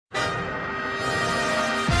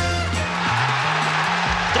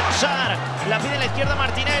Trossard, la pide a la izquierda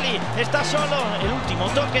Martinelli, está solo, el último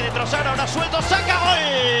toque de Trossard, ahora suelto, Saka,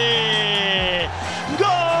 ¡gol! ¡Gol!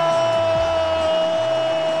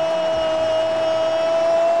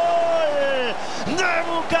 De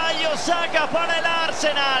Bukayo Saka para el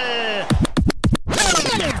Arsenal.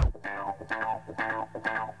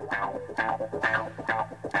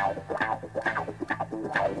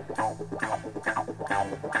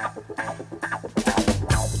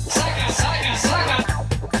 Saka, Saka, Saka.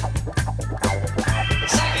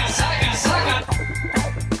 Saka, Saka, Saka.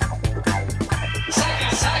 Saka,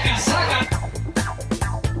 Saka, Saka.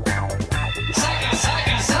 Saka,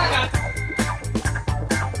 Saka, Saka.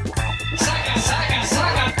 Saka, Saka,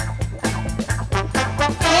 Saka.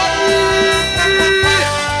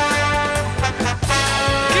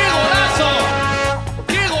 ¡Qué golazo!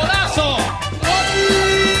 ¡Qué golazo!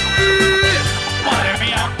 ¡Madre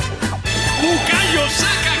mía! ¡Bukayo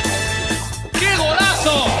Saka! ¡Qué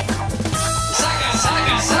golazo! ¡Saka,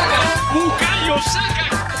 Saka, Saka! ¡Bukayo Saka!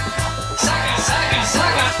 ¡Saka, Saka,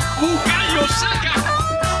 Saka! ¡Bukayo Saka!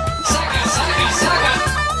 ¡Saka, Saka, Saka!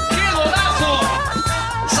 ¡Qué golazo!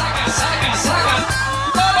 ¡Saka, Saka, Saka!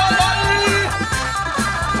 ¡Gol, gol, gol!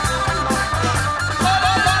 ¡Gol,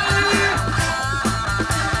 gol, gol!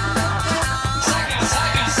 ¡Saka,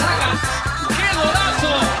 Saka, Saka! ¡Qué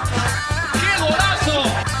golazo! ¡Qué golazo!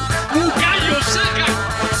 ¡Bukayo Saka!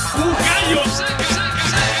 ¡Bukayo Saka! Saka,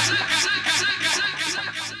 Saka, Saka, Saka, Saka,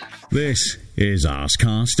 Saka, Saka. This is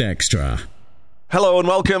Arsecast Extra. Hello and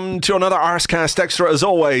welcome to another Arsecast Extra, as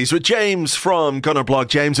always, with James from Gunnerblog.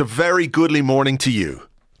 James, a very goodly morning to you.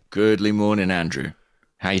 Goodly morning, Andrew.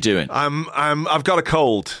 How you doing? I've got a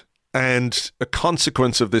cold, and a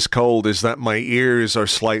consequence of this cold is that my ears are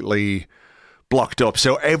slightly blocked up,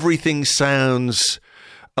 so everything sounds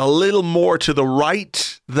a little more to the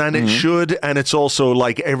right than it should, and it's also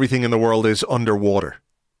like everything in the world is underwater,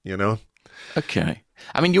 you know? Okay.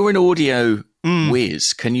 I mean, you're an audio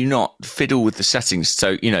whiz. Can you not fiddle with the settings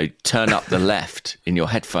so, turn up the left in your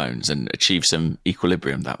headphones and achieve some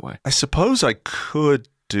equilibrium that way? I suppose I could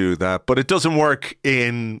do that, but it doesn't work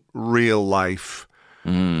in real life.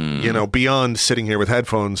 You know, beyond sitting here with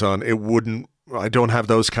headphones on, it wouldn't. I don't have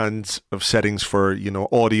those kinds of settings for,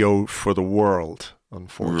 audio for the world,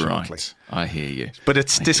 unfortunately. Right. I hear you. But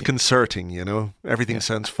it's disconcerting, Everything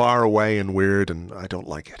sounds far away and weird, and I don't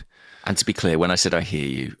like it. And to be clear, when I said I hear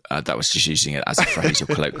you, that was just using it as a phrase of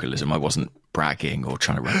colloquialism. I wasn't bragging or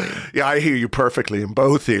trying to rub it in. Yeah, I hear you perfectly in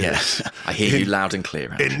both ears. Yeah, I hear you loud and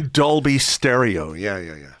clear. Andrew. In Dolby stereo. Yeah.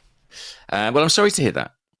 Well, I'm sorry to hear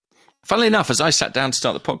that. Funnily enough, as I sat down to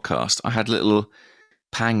start the podcast, I had a little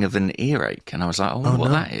pang of an earache, and I was like,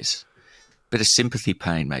 that is. Bit of sympathy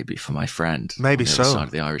pain, maybe, for my friend. Maybe on the so. other side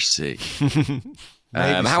of the Irish Sea.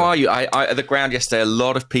 How are you? I at the ground yesterday, a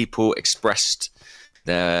lot of people expressed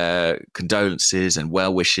their condolences and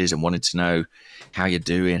well wishes and wanted to know how you're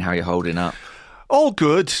doing, how you're holding up. All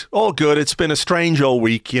good. It's been a strange old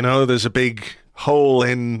week, There's a big hole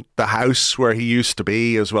in the house where he used to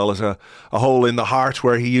be, as well as a hole in the heart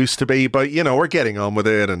where he used to be. But, we're getting on with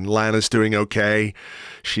it, and Lana's doing okay.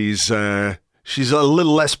 She's a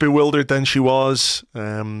little less bewildered than she was.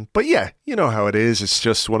 But yeah, you know how it is. It's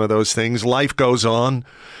just one of those things. Life goes on,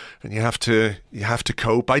 and you have to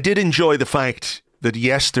cope. I did enjoy the fact that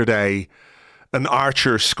yesterday an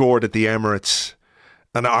archer scored at the Emirates,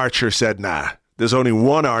 and Archer said, nah, there's only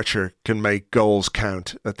one archer can make goals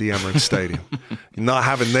count at the Emirates Stadium. You're not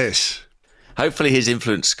having this. Hopefully his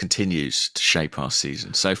influence continues to shape our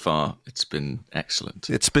season. So far, it's been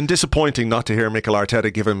excellent. It's been disappointing not to hear Mikel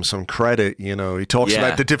Arteta give him some credit. He talks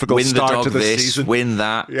about the difficult start to the season. Win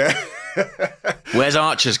that. Yeah. Where's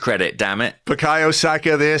Archer's credit, damn it? Bukayo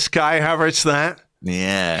Saka this, Kai Havertz that.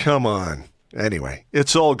 Yeah. Come on. Anyway,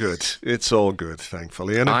 it's all good,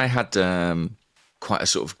 thankfully. And I had quite a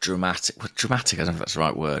sort of dramatic, I don't know if that's the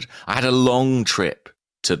right word. I had a long trip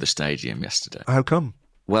to the stadium yesterday. How come?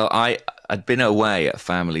 Well, I'd been away at a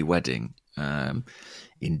family wedding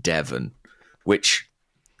in Devon, which,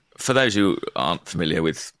 for those who aren't familiar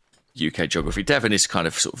with UK geography, Devon is kind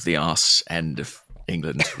of sort of the arse end of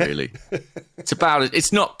England, really.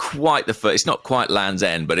 It's not quite it's not quite Land's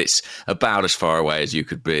End, but it's about as far away as you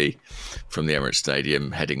could be from the Emirates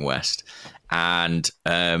Stadium heading west. And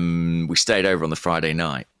we stayed over on the Friday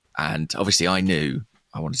night, and obviously I knew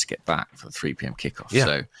I wanted to get back for the 3 p.m. kickoff. Yeah.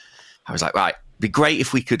 So I was like, right, be great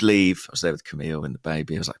if we could leave. I was there with Camille and the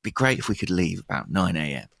baby. I was like, be great if we could leave about 9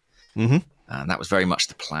 a.m. Mm-hmm. And that was very much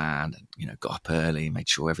the plan. Got up early, made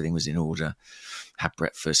sure everything was in order, had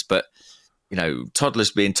breakfast. But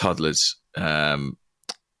toddlers being toddlers, and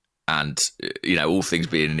all things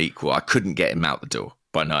being equal, I couldn't get him out the door.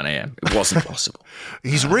 by 9 a.m. It wasn't possible.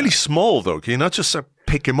 He's really small, though. Can you not just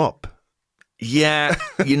pick him up? Yeah,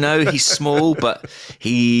 he's small, but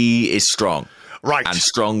he is strong. Right. And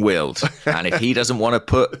strong-willed. And if he doesn't want to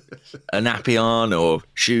put a nappy on or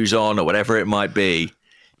shoes on or whatever it might be,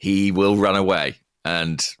 he will run away.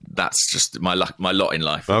 And that's just my lot in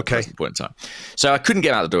life at the present point in time. So I couldn't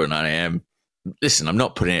get out the door at 9 a.m. Listen, I'm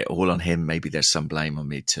not putting it all on him. Maybe there's some blame on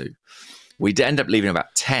me too. We'd end up leaving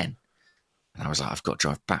about 10. And I was like, I've got to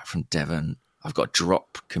drive back from Devon. I've got to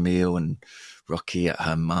drop Camille and Rocky at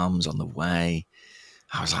her mum's on the way.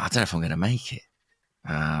 I was like, I don't know if I'm going to make it.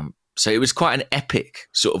 So it was quite an epic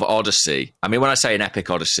sort of odyssey. I mean, when I say an epic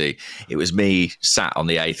odyssey, it was me sat on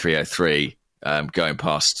the A303 going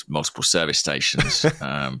past multiple service stations,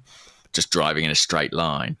 just driving in a straight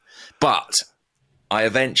line. But I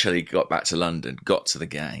eventually got back to London, got to the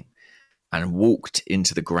game, and walked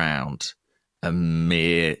into the ground a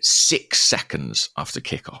mere 6 seconds after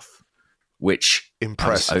kickoff, which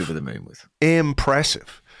impressive. I was over the moon with.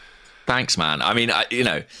 Impressive. Thanks, man. I mean,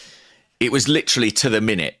 it was literally to the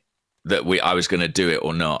minute that I was going to do it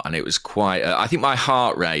or not. And it was quite, I think my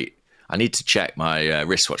heart rate, I need to check my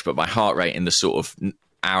wristwatch, but my heart rate in the sort of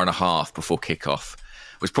hour and a half before kickoff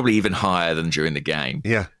was probably even higher than during the game.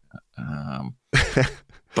 Yeah.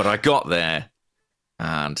 But I got there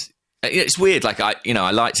and it's weird. Like I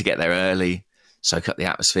like to get there early, soak up the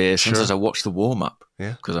atmosphere. Sometimes I watch the warm up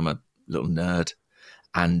because I'm a little nerd.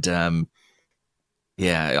 And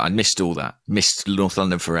I missed all that. Missed North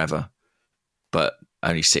London forever. But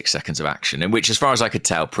only 6 seconds of action, in which, as far as I could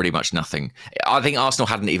tell, pretty much nothing. I think Arsenal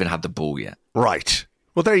hadn't even had the ball yet. Right.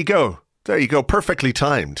 Well, there you go. There you go. Perfectly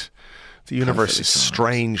timed. The universe is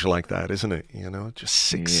strange like that, isn't it? Just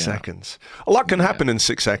 6 seconds. A lot can happen in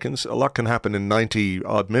 6 seconds. A lot can happen in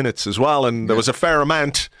 90-odd minutes as well. And there was a fair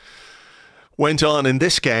amount went on in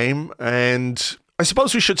this game. And I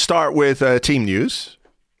suppose we should start with team news.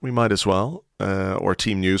 We might as well. Or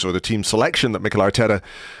team news, or the team selection that Mikel Arteta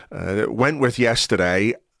went with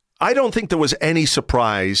yesterday. I don't think there was any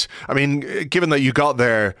surprise. I mean, given that you got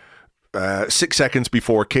there 6 seconds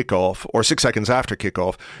before kickoff or 6 seconds after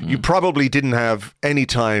kickoff, you probably didn't have any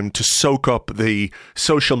time to soak up the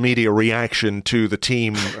social media reaction to the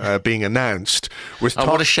team being announced.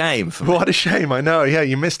 What a shame. What a shame, I know. Yeah,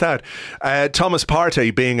 you missed out. Thomas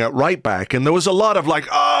Partey being at right back, and there was a lot of like,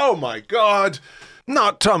 oh my God,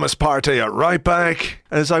 not Thomas Partey at right back.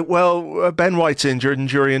 And it's like, well, Ben White's injured and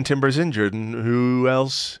Jurriën Timber's injured, and who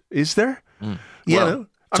else is there?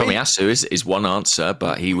 Tomiyasu is one answer,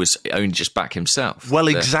 but he was only just back himself. Well,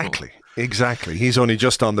 exactly. He's only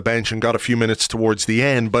just on the bench and got a few minutes towards the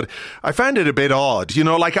end. But I found it a bit odd.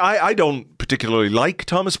 I don't particularly like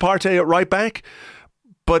Thomas Partey at right back,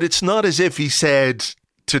 but it's not as if he said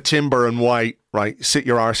to Timber and White, right, sit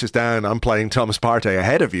your arses down, I'm playing Thomas Partey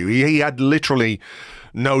ahead of you. He had literally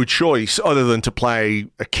no choice other than to play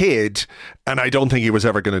a kid, and I don't think he was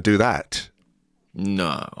ever going to do that.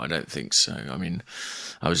 No, I don't think so. I mean,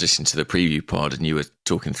 I was listening to the preview pod and you were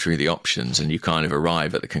talking through the options and you kind of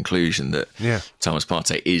arrive at the conclusion that Thomas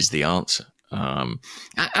Partey is the answer.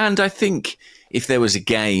 And I think if there was a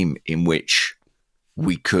game in which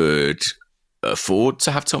we could afford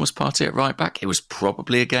to have Thomas Partey at right back, it was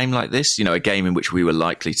probably a game like this, a game in which we were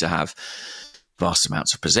likely to have vast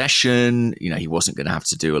amounts of possession. He wasn't going to have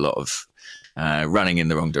to do a lot of running in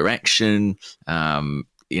the wrong direction.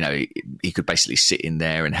 He could basically sit in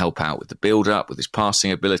there and help out with the build-up, with his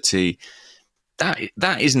passing ability.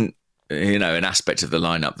 That isn't, an aspect of the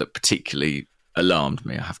lineup that particularly alarmed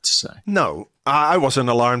me, I have to say. No, I wasn't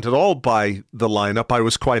alarmed at all by the lineup. I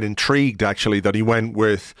was quite intrigued, actually, that he went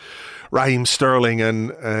with Raheem Sterling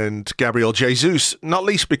and Gabriel Jesus, not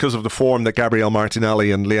least because of the form that Gabriel Martinelli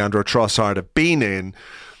and Leandro Trossard have been in.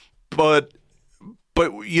 But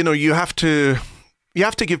you have to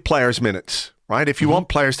give players minutes. Right? If you want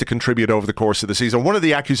players to contribute over the course of the season, one of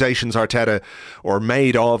the accusations Arteta, or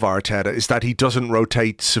made of Arteta, is that he doesn't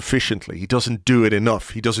rotate sufficiently. He doesn't do it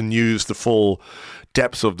enough. He doesn't use the full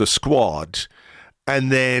depth of the squad.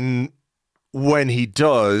 And then when he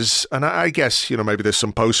does, and I guess, maybe there's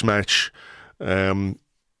some post-match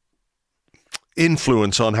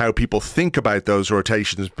influence on how people think about those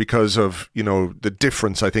rotations because of, the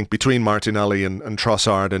difference, I think, between Martinelli and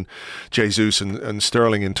Trossard and Jesus and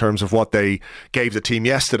Sterling in terms of what they gave the team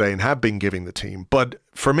yesterday and have been giving the team. But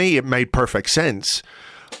for me, it made perfect sense.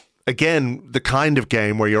 Again, the kind of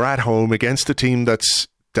game where you're at home against a team that's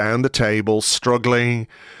down the table, struggling,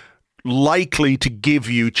 likely to give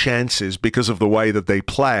you chances because of the way that they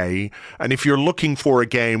play. And if you're looking for a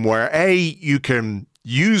game where, A, you can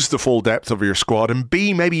use the full depth of your squad, and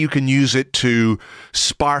B, maybe you can use it to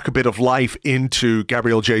spark a bit of life into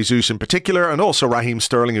Gabriel Jesus in particular, and also Raheem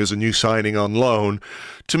Sterling, who's a new signing on loan.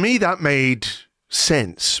 To me, that made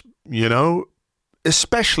sense,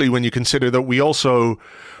 especially when you consider that we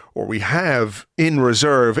have in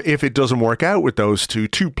reserve, if it doesn't work out with those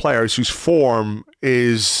two players whose form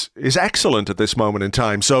is excellent at this moment in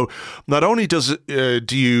time. So not only do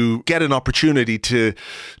you get an opportunity to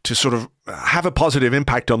sort of have a positive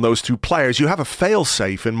impact on those two players, you have a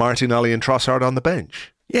fail-safe in Martinelli and Trossard on the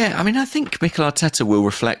bench. Yeah, I mean, I think Mikel Arteta will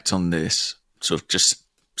reflect on this, sort of just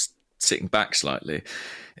sitting back slightly,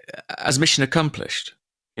 as mission accomplished.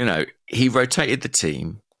 He rotated the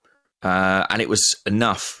team, and it was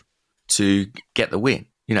enough to get the win.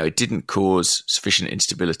 It didn't cause sufficient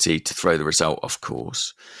instability to throw the result off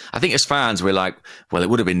course. I think as fans, we're like, well, it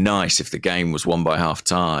would have been nice if the game was won by half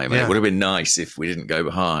time. Yeah. It would have been nice if we didn't go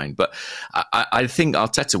behind. But I think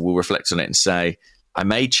Arteta will reflect on it and say, I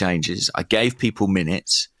made changes. I gave people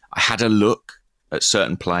minutes. I had a look at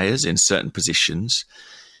certain players in certain positions.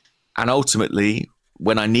 And ultimately,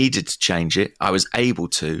 when I needed to change it, I was able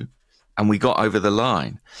to. And we got over the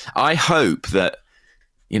line. I hope that,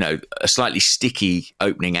 a slightly sticky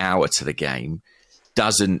opening hour to the game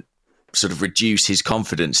doesn't sort of reduce his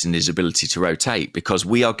confidence in his ability to rotate, because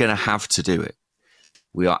we are going to have to do it.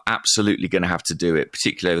 We are absolutely going to have to do it,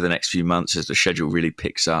 particularly over the next few months as the schedule really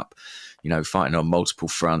picks up, fighting on multiple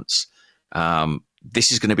fronts. This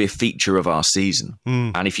is going to be a feature of our season.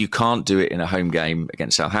 And if you can't do it in a home game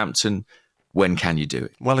against Southampton, when can you do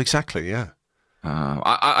it? Well, exactly, yeah.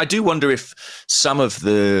 I do wonder if some of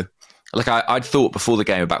the... I'd thought before the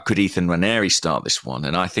game about, could Ethan Nwaneri start this one?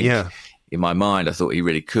 And I think in my mind, I thought he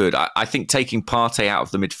really could. I think taking Partey out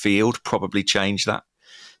of the midfield probably changed that.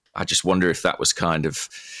 I just wonder if that was kind of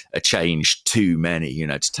a change too many,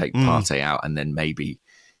 to take Partey out and then maybe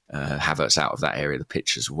Havertz out of that area of the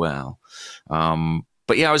pitch as well.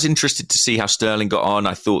 But yeah, I was interested to see how Sterling got on.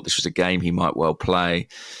 I thought this was a game he might well play.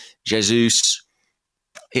 Jesus,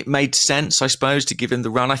 it made sense, I suppose, to give him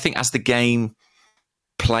the run. I think as the game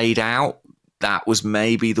played out, that was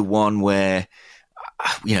maybe the one where,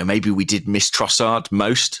 maybe we did miss Trossard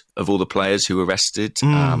most of all the players who were rested.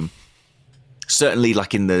 Certainly,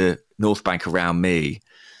 like in the North Bank around me,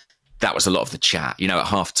 that was a lot of the chat. At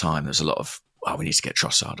half time, there's a lot of, we need to get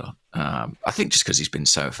Trossard on. I think just because he's been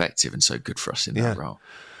so effective and so good for us in that role.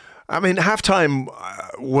 I mean, halftime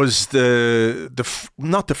was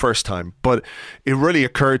not the first time, but it really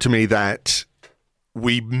occurred to me that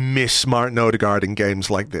we miss Martin Odegaard in games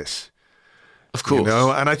like this. Of course.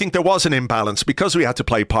 And I think there was an imbalance because we had to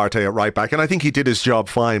play Partey at right back. And I think he did his job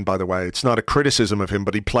fine, by the way. It's not a criticism of him,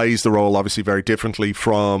 but he plays the role obviously very differently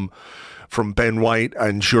from Ben White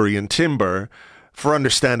and Jurriën Timber for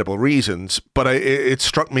understandable reasons. But it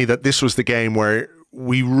struck me that this was the game where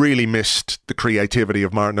we really missed the creativity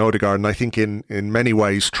of Martin Odegaard. And I think in many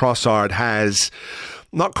ways, Trossard has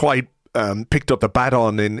not quite picked up the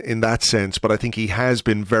baton in that sense, but I think he has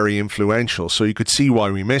been very influential. So you could see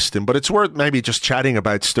why we missed him. But it's worth maybe just chatting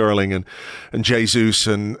about Sterling and Jesus.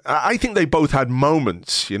 And I think they both had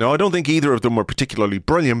moments. I don't think either of them were particularly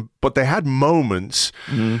brilliant, but they had moments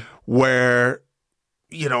where,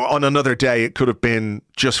 on another day, it could have been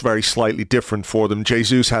just very slightly different for them.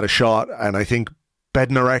 Jesus had a shot, and I think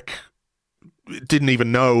Bednarek didn't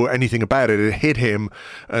even know anything about it. It hit him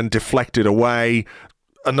and deflected away.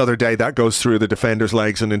 Another day that goes through the defender's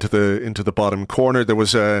legs and into the bottom corner. There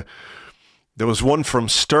was one from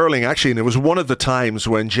Sterling actually, and it was one of the times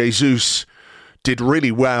when Jesus did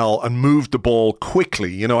really well and moved the ball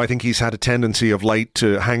quickly. I think he's had a tendency of late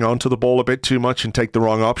to hang on to the ball a bit too much and take the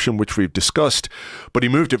wrong option, which we've discussed. But he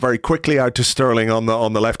moved it very quickly out to Sterling on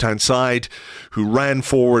the left-hand side, who ran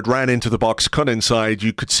forward, ran into the box, cut inside.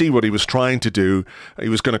 You could see what he was trying to do. He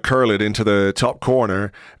was going to curl it into the top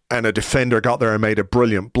corner, and a defender got there and made a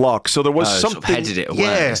brilliant block. So there was something... Sort of headed it away.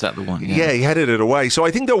 Yeah, is that the one? Yeah, he headed it away. So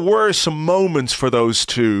I think there were some moments for those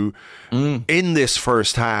two in this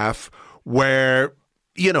first half where,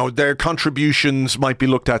 their contributions might be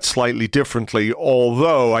looked at slightly differently.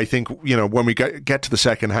 Although I think, when we get to the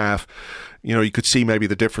second half, you could see maybe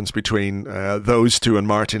the difference between those two and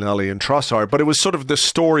Martinelli and Trossard. But it was sort of the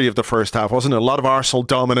story of the first half, wasn't it? A lot of Arsenal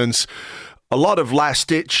dominance, a lot of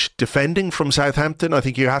last-ditch defending from Southampton. I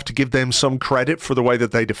think you have to give them some credit for the way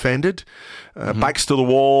that they defended. Backs to the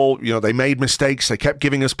wall, they made mistakes. They kept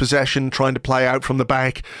giving us possession, trying to play out from the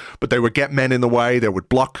back, but they would get men in the way. They would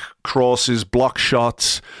block crosses, block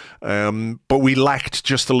shots. But we lacked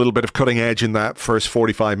just a little bit of cutting edge in that first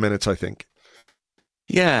 45 minutes, I think.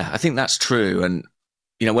 Yeah, I think that's true. And,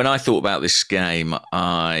 when I thought about this game,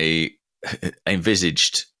 I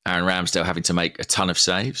envisaged Aaron Ramsdale having to make a ton of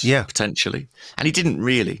saves, potentially. And he didn't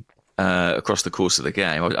really across the course of the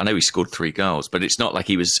game. I know he scored 3 goals, but it's not like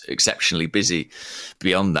he was exceptionally busy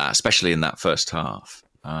beyond that, especially in that first half.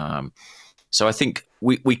 So I think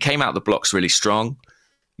we came out the blocks really strong.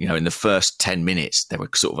 You know, in the first 10 minutes, there were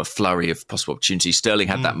sort of a flurry of possible opportunities. Sterling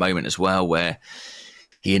had that moment as well where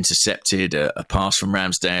he intercepted a pass from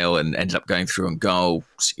Ramsdale and ended up going through on goal.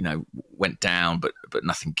 You know, went down, but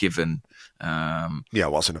nothing given.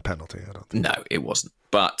 It wasn't a penalty, I don't think. No, it wasn't.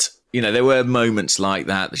 But, you know, there were moments like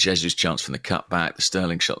that. The Jesus chance from the cutback, the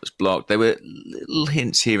Sterling shot was blocked. There were little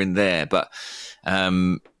hints here and there, but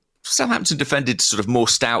Southampton defended sort of more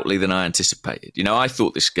stoutly than I anticipated. You know, I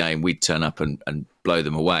thought this game we'd turn up and blow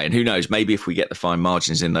them away. And who knows, maybe if we get the fine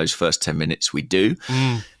margins in those first 10 minutes, we do.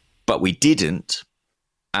 But we didn't.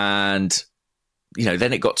 And, you know,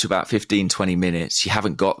 then it got to about 15, 20 minutes. You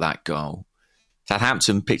haven't got that goal.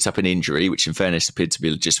 Southampton picked up an injury, which in fairness appeared to be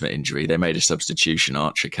a legitimate injury. They made a substitution.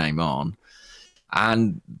 Archer came on.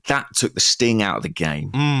 And that took the sting out of the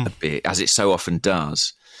game a bit, as it so often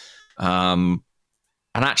does. And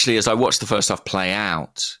actually, as I watched the first half play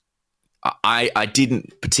out, I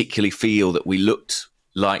didn't particularly feel that we looked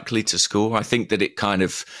likely to score. I think that it kind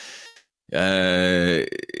of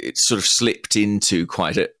it sort of slipped into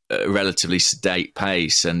quite a relatively sedate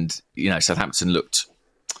pace, and you know, Southampton looked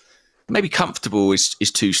maybe comfortable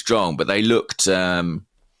is too strong, but they looked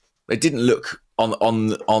they didn't look on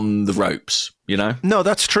the ropes. You know, no,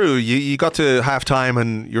 that's true. You got to half time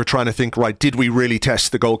and you're trying to think, right, did we really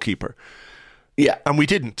test the goalkeeper? Yeah. And we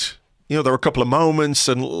didn't. You know, there were a couple of moments,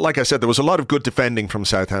 and like I said, there was a lot of good defending from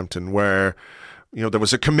Southampton where, you know, there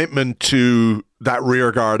was a commitment to that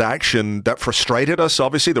rearguard action that frustrated us.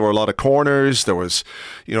 Obviously, there were a lot of corners. There was,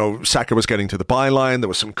 you know, Saka was getting to the byline. There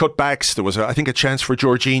was some cutbacks. There was, I think, a chance for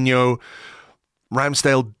Jorginho.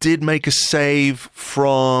 Ramsdale did make a save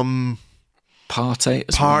from Partey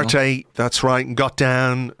as Partey, that's right, and got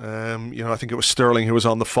down. You know, I think it was Sterling who was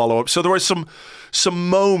on the follow-up. So there were some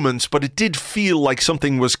moments, but it did feel like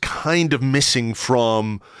something was kind of missing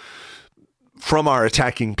from our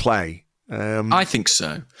attacking play. I think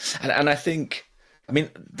so. And I think, I mean,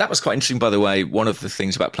 that was quite interesting, by the way. One of the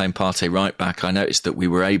things about playing Partey right back, I noticed that we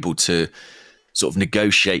were able to sort of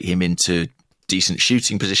negotiate him into decent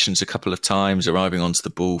shooting positions a couple of times, arriving onto the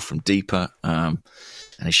ball from deeper.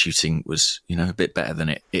 And his shooting was, you know, a bit better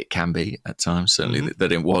than it can be at times, certainly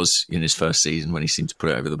that it was in his first season when he seemed to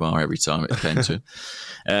put it over the bar every time it came to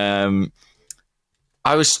him.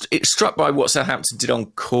 I was struck by what Southampton did on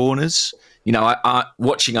corners. You know, I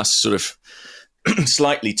watching us sort of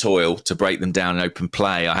slightly toil to break them down in open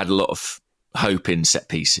play, I had a lot of hope in set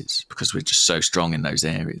pieces because we're just so strong in those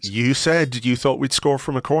areas. You said you thought we'd score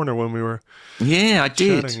from a corner when we were... Yeah, I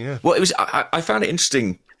did. Chatting, yeah. Well, it was. I found it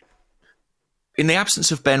interesting. In the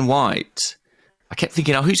absence of Ben White, I kept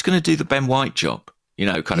thinking, oh, who's going to do the Ben White job? You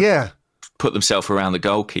know, kind of put themselves around the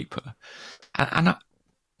goalkeeper. And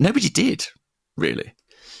nobody did, really.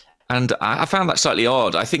 And I found that slightly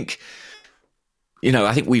odd. I think, you know,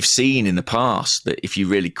 we've seen in the past that if you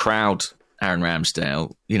really crowd Aaron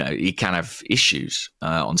Ramsdale, you know, he can have issues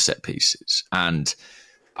on set pieces. And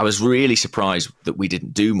I was really surprised that we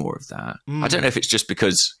didn't do more of that. I don't know if it's just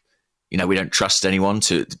because, you know, we don't trust anyone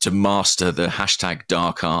to master the hashtag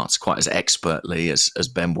dark arts quite as expertly as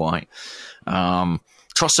Ben White.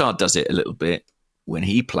 Trossard does it a little bit when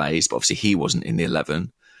he plays, but obviously he wasn't in the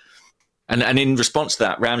 11. And in response to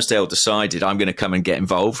that, Ramsdale decided, I'm going to come and get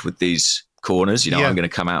involved with these corners. You know, I'm going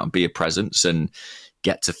to come out and be a presence and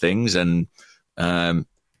get to things. And I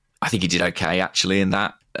think he did okay, actually, in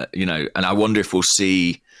that. You know, and I wonder if we'll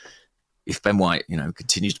see... If Ben White, you know,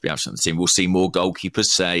 continues to be absent on the team, we'll see more goalkeepers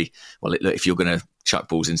say, well, look, if you're going to chuck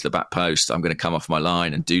balls into the back post, I'm going to come off my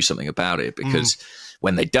line and do something about it. Because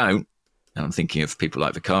when they don't, and I'm thinking of people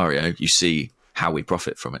like Vicario, you see how we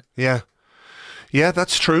profit from it. Yeah. Yeah,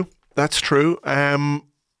 that's true. That's true.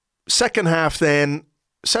 Second half then,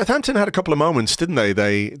 Southampton had a couple of moments, didn't they?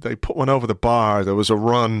 They put one over the bar. There was a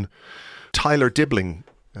run. Tyler Dibbling,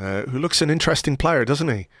 who looks an interesting player, doesn't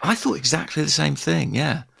he? I thought exactly the same thing,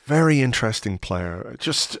 yeah. Very interesting player.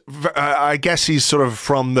 Just, I guess he's sort of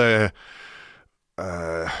from the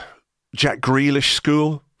Jack Grealish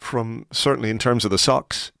school, from certainly in terms of the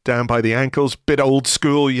socks down by the ankles. Bit old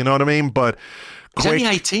school, you know what I mean? But he's only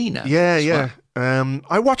 18 now. Yeah.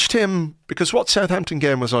 I watched him because what Southampton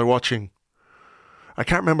game was I watching? I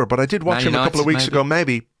can't remember, but I did watch him a couple of weeks ago,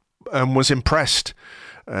 maybe, and was impressed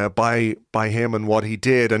by him and what he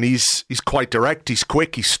did. And he's quite direct, he's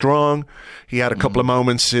quick, he's strong. He had a couple of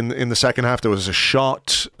moments in the second half. There was a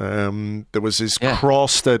shot, there was his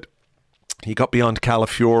cross that He got beyond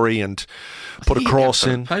Calafiori and put a cross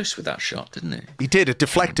in. Post with that shot, didn't he? He did. It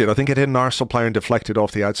deflected. I think it hit an Arsenal player and deflected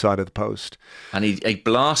off the outside of the post. And he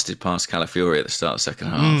blasted past Calafiori at the start of the second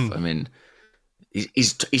half. I mean,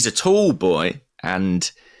 he's a tall boy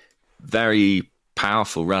and very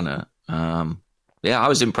powerful runner. I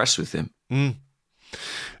was impressed with him.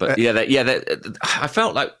 But I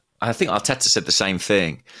felt like, I think Arteta said the same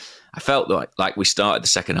thing. I felt like we started the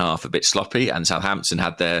second half a bit sloppy, and Southampton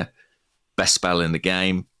had their best spell in the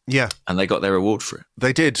game. Yeah. And they got their reward for it.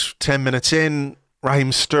 They did. 10 minutes in,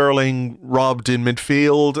 Raheem Sterling robbed in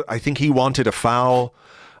midfield. I think he wanted a foul.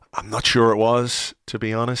 I'm not sure it was, to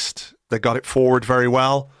be honest. They got it forward very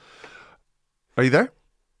well. Are you there?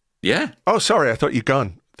 Yeah. Oh, sorry. I thought you'd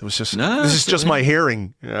gone. There was just this is just my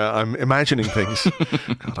hearing. I'm imagining things.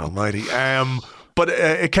 God almighty. But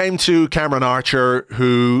it came to Cameron Archer,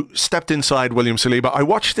 who stepped inside William Saliba. I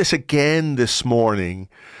watched this again this morning,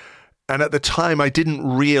 and at the time I didn't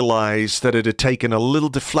realise that it had taken a little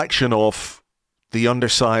deflection off the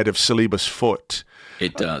underside of Saliba's foot.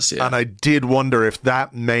 It does, yeah. And I did wonder if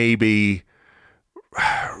that maybe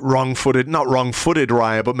not wrong-footed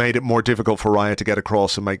Raya, but made it more difficult for Raya to get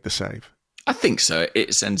across and make the save. I think so.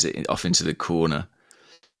 It sends it off into the corner.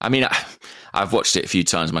 I mean, I've watched it a few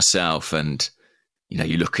times myself, and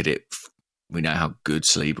you look at it, we know how good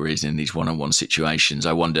Saliba is in these one-on-one situations.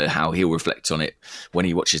 I wonder how he'll reflect on it when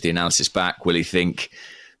he watches the analysis back. Will he think,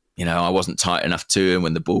 I wasn't tight enough to him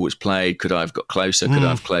when the ball was played? Could I have got closer? Could I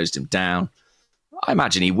have closed him down? I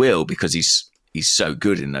imagine he will, because he's so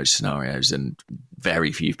good in those scenarios, and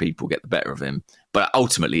very few people get the better of him. But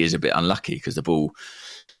ultimately, he's a bit unlucky because the ball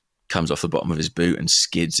comes off the bottom of his boot and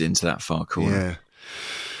skids into that far corner. Yeah.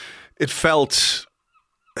 It felt,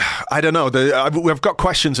 I don't know, we've got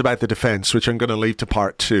questions about the defence, which I'm going to leave to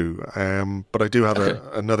part 2. But I do have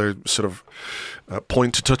another sort of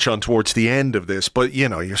point to touch on towards the end of this. But,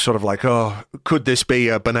 you're sort of like, could this be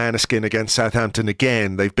a banana skin against Southampton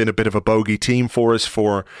again? They've been a bit of a bogey team for us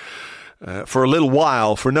for a little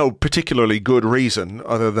while, for no particularly good reason,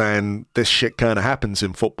 other than this shit kind of happens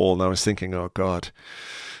in football. And I was thinking, oh, God,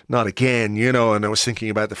 not again, and I was thinking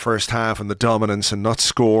about the first half and the dominance and not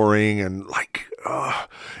scoring, and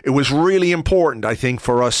it was really important, I think,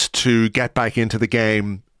 for us to get back into the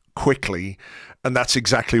game quickly, and that's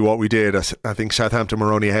exactly what we did. I think Southampton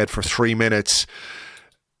were only ahead for 3 minutes.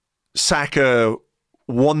 Saka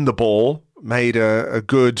won the ball, made a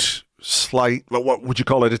good slight, what would you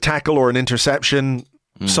call it, a tackle or an interception,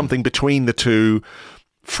 something between the two.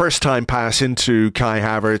 First time pass into Kai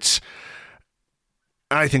Havertz.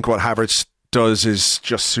 I think what Havertz does is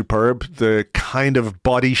just superb. The kind of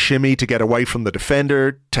body shimmy to get away from the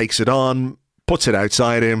defender, takes it on, puts it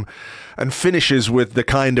outside him, and finishes with the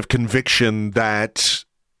kind of conviction that,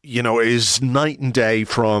 is night and day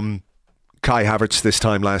from Kai Havertz this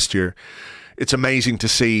time last year. It's amazing to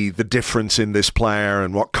see the difference in this player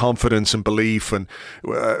and what confidence and belief. And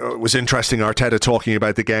it was interesting, Arteta talking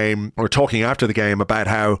about the game, or talking after the game, about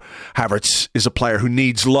how Havertz is a player who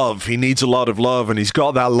needs love. He needs a lot of love, and he's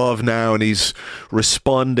got that love now, and he's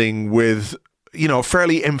responding with, a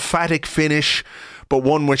fairly emphatic finish, but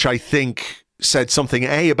one which I think said something,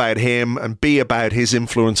 A, about him, and B, about his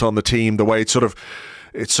influence on the team, the way it sort of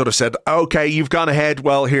said, okay, you've gone ahead,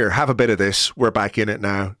 well, here, have a bit of this. We're back in it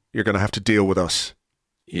now. You're going to have to deal with us.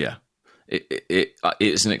 Yeah.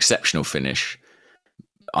 It's an exceptional finish.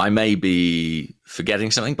 I may be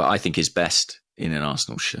forgetting something, but I think his best in an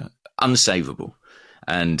Arsenal shirt. Unsavable.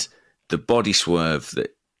 And the body swerve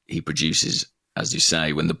that he produces, as you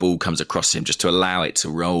say, when the ball comes across him, just to allow it to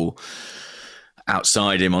roll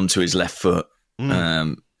outside him onto his left foot,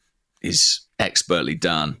 is expertly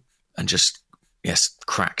done, and just,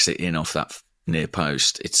 cracks it in off that near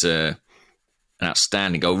post. It's an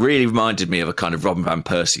outstanding goal. Really reminded me of a kind of Robin van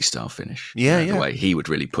Persie style finish. The way he would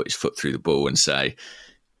really put his foot through the ball and say,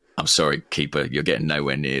 I'm sorry, keeper, you're getting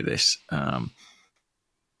nowhere near this.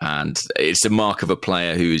 And it's a mark of a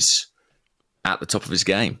player who's at the top of his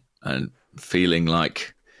game and feeling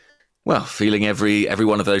every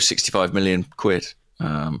one of those 65 million quid.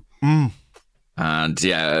 And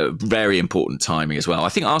very important timing as well. I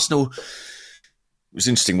think Arsenal, it was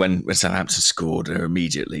interesting when Southampton scored, they were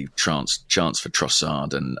immediately chance for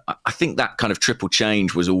Trossard. And I think that kind of triple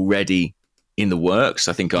change was already in the works.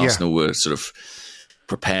 I think Arsenal were sort of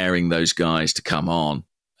preparing those guys to come on,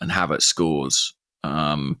 and Havertz scores.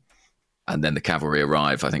 And then the cavalry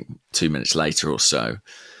arrive, I think 2 minutes later or so.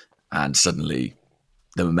 And suddenly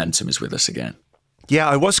the momentum is with us again. Yeah,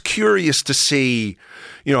 I was curious to see,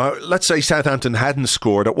 let's say Southampton hadn't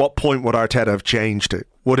scored. At what point would Arteta have changed it?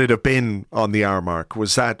 would it have been on the hour mark?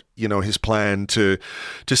 Was that, his plan to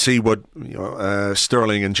see what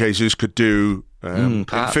Sterling and Jesus could do in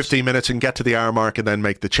 15 minutes and get to the hour mark and then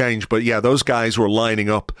make the change? But yeah, those guys were lining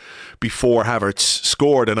up before Havertz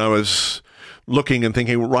scored, and I was looking and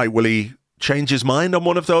thinking, right, will he change his mind on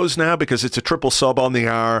one of those now? Because it's a triple sub on the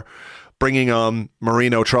hour, bringing on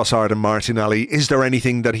Marino, Trossard and Martinelli. Is there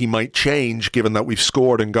anything that he might change given that we've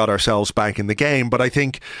scored and got ourselves back in the game? But I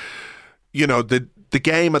think, the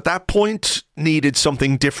game at that point needed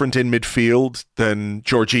something different in midfield than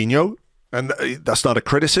Jorginho. And that's not a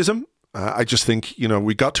criticism. I just think,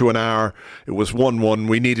 we got to an hour, it was 1-1,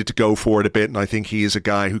 we needed to go for it a bit, and I think he is a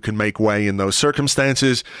guy who can make way in those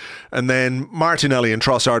circumstances. And then Martinelli and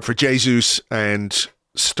Trossard for Jesus and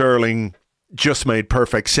Sterling just made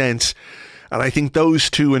perfect sense. And I think those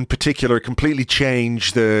two in particular completely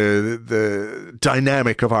changed the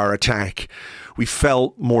dynamic of our attack. We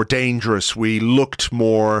felt more dangerous. We looked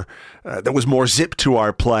more, there was more zip to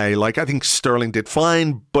our play. Like, I think Sterling did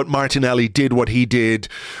fine, but Martinelli did what he did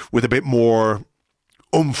with a bit more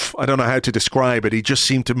oomph. I don't know how to describe it. He just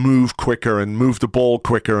seemed to move quicker and move the ball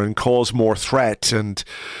quicker and cause more threat. And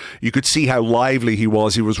you could see how lively he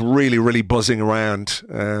was. He was really, really buzzing around.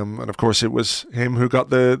 And of course, it was him who got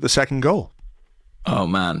the second goal. Oh,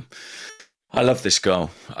 man. I love this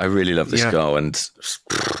goal. I really love this goal. And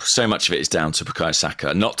so much of it is down to Bukayo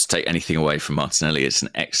Saka. Not to take anything away from Martinelli. It's an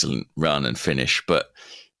excellent run and finish. But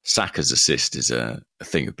Saka's assist is a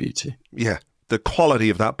thing of beauty. Yeah. The quality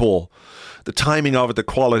of that ball, the timing of it, the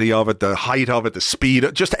quality of it, the height of it, the speed,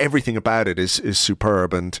 just everything about it is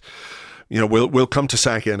superb. And, we'll come to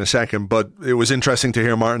Saka in a second, but it was interesting to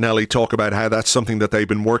hear Martinelli talk about how that's something that they've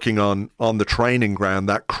been working on the training ground,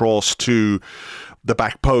 that cross to the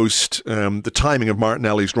back post. The timing of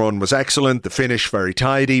Martinelli's run was excellent. The finish very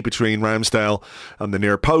tidy between Ramsdale and the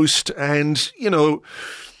near post. And,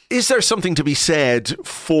 is there something to be said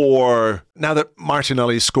for, now that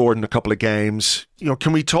Martinelli's scored in a couple of games,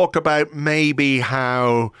 can we talk about maybe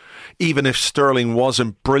how, even if Sterling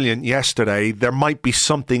wasn't brilliant yesterday, there might be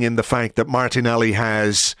something in the fact that Martinelli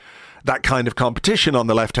has that kind of competition on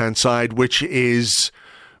the left-hand side, which is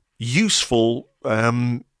useful,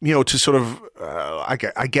 to sort of,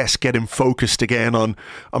 I guess, get him focused again on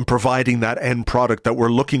providing that end product that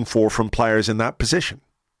we're looking for from players in that position.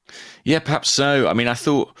 Yeah, perhaps so. I mean, I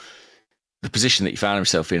thought the position that he found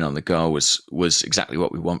himself in on the goal was exactly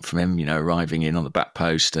what we want from him, arriving in on the back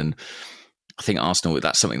post. And I think Arsenal,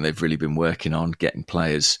 that's something they've really been working on, getting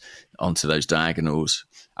players onto those diagonals.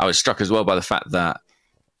 I was struck as well by the fact that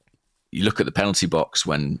you look at the penalty box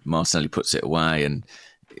when Martinelli puts it away and,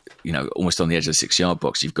 almost on the edge of the 6-yard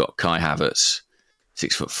box, you've got Kai Havertz,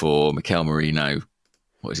 6'4", Mikel Marino,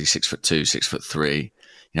 6'2", 6'3".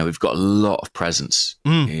 We've got a lot of presence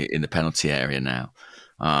in the penalty area now.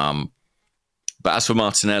 But as for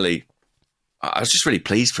Martinelli, I was just really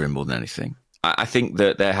pleased for him more than anything. I think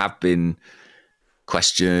that there have been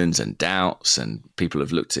questions and doubts, and people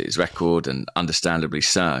have looked at his record, and understandably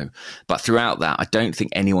so. But throughout that, I don't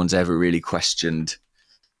think anyone's ever really questioned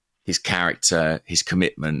his character, his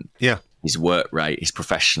commitment, his work rate, his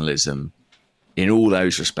professionalism. In all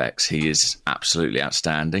those respects, he is absolutely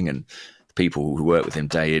outstanding, and people who work with him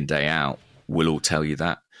day in, day out will all tell you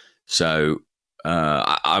that. So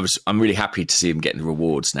I'm really happy to see him getting the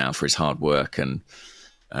rewards now for his hard work and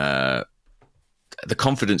the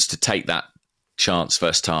confidence to take that chance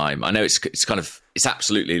first time. I know it's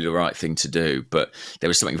absolutely the right thing to do, but there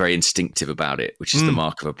was something very instinctive about it, which is the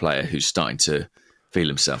mark of a player who's starting to feel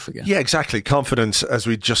himself again. Yeah, exactly. Confidence, as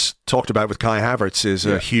we just talked about with Kai Havertz, is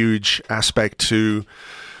a huge aspect to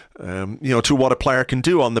to what a player can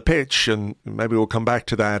do on the pitch. And maybe we'll come back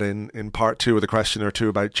to that in part two with a question or two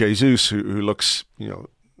about Jesus, who looks,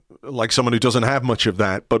 like someone who doesn't have much of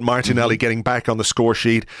that. But Martinelli getting back on the score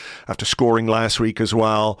sheet after scoring last week as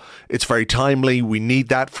well. It's very timely. We need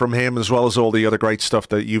that from him, as well as all the other great stuff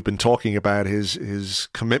that you've been talking about. His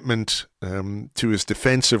commitment to his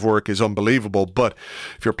defensive work is unbelievable. But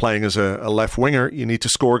if you're playing as a left winger, you need to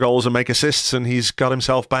score goals and make assists, and he's got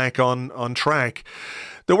himself back on track.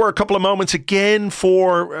 There were a couple of moments again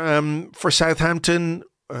for Southampton.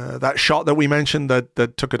 That shot that we mentioned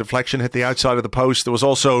that took a deflection, hit the outside of the post. There was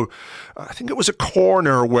also, I think it was a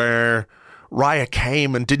corner where Raya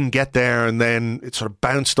came and didn't get there, and then it sort of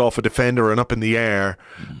bounced off a defender and up in the air.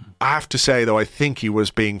 I have to say, though, I think he was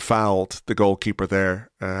being fouled, the goalkeeper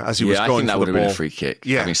there, as he was going for the ball. I think that would have been a free kick,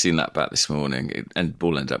 having seen that back this morning. And the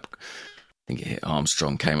ball ended up, I think it hit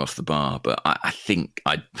Armstrong, came off the bar. But I think,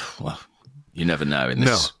 you never know in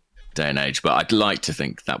this day and age, but I'd like to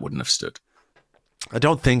think that wouldn't have stood. I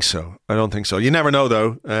don't think so. You never know,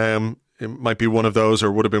 though. it might be one of those,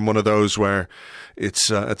 or would have been one of those where it's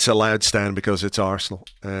allowed stand because it's Arsenal.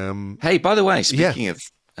 Hey, by the way, speaking of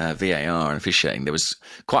VAR and officiating, there was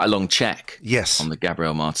quite a long check on the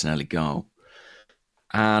Gabriel Martinelli goal.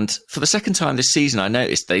 And for the second time this season, I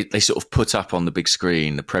noticed they sort of put up on the big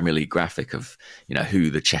screen the Premier League graphic of, who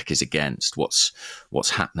the check is against, what's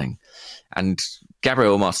happening. And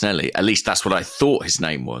Gabriel Martinelli, at least that's what I thought his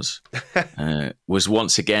name was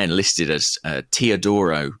once again listed as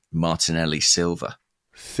Teodoro Martinelli Silva.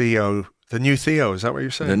 Theo, the new Theo, is that what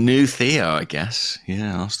you're saying? The new Theo, I guess.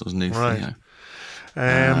 Yeah, Arsenal's new Theo.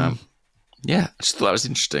 I just thought that was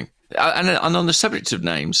interesting. And on the subject of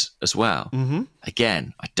names as well,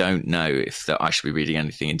 again, I don't know if I should be reading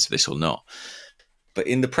anything into this or not. But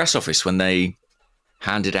in the press office, when they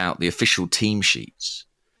handed out the official team sheets,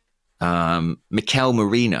 Mikel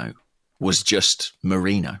Marino was just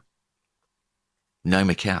Marino. No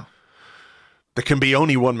Mikel. There can be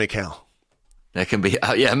only one Mikel. There can be,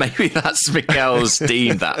 maybe that's Mikel's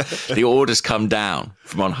deemed that. The orders come down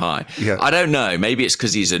from on high. Yeah. I don't know. Maybe it's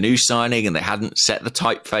because he's a new signing and they hadn't set the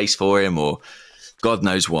typeface for him, or God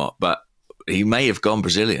knows what. But he may have gone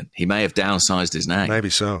Brazilian. He may have downsized his name. Maybe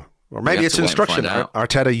so. Or maybe it's instruction.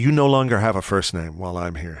 Arteta, you no longer have a first name while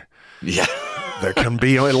I'm here. Yeah. There can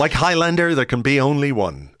be, like Highlander, there can be only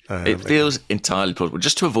one. It feels entirely plausible,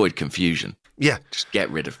 just to avoid confusion. Yeah. Just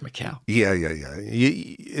get rid of Mikel. Yeah.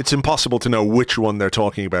 It's impossible to know which one they're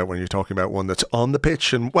talking about when you're talking about one that's on the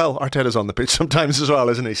pitch. And, well, Arteta's on the pitch sometimes as well,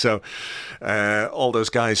 isn't he? So all those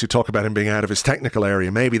guys who talk about him being out of his technical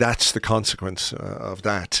area, maybe that's the consequence of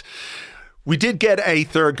that. We did get a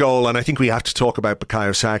third goal, and I think we have to talk about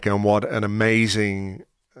Bukayo Saka and what an amazing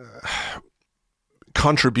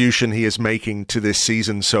contribution he is making to this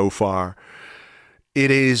season so far. It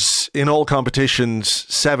is, in all competitions,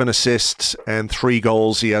 7 assists and 3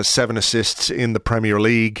 goals. He has 7 assists in the Premier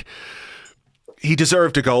League. He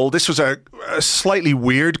deserved a goal. This was a slightly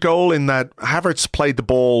weird goal in that Havertz played the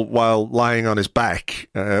ball while lying on his back,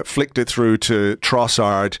 flicked it through to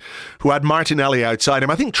Trossard, who had Martinelli outside him.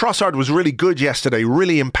 I think Trossard was really good yesterday,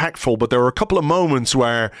 really impactful, but there were a couple of moments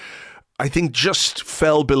where I think just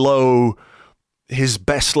fell below his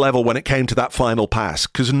best level when it came to that final pass,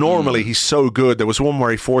 because normally he's so good. There was one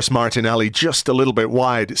where he forced Martinelli just a little bit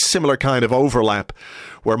wide, similar kind of overlap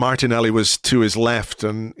where Martinelli was to his left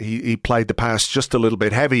and he played the pass just a little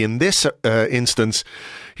bit heavy. In this instance,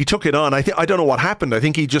 he took it on. I don't know what happened. I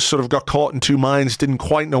think he just sort of got caught in two minds, didn't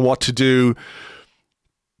quite know what to do.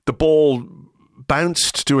 The ball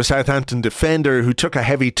bounced to a Southampton defender who took a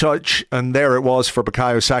heavy touch, and there it was for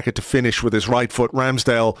Bukayo Saka to finish with his right foot.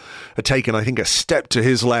 Ramsdale had taken, I think, a step to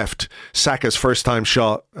his left. Saka's first time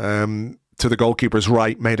shot to the goalkeeper's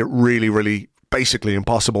right made it really, really basically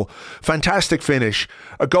impossible. Fantastic finish.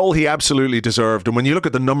 A goal he absolutely deserved. And when you look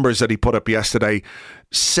at the numbers that he put up yesterday,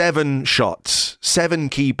 7 shots, 7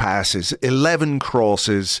 key passes, 11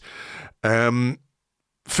 crosses,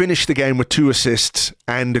 finished the game with 2 assists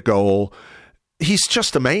and a goal. He's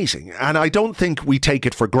just amazing. And I don't think we take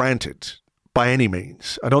it for granted by any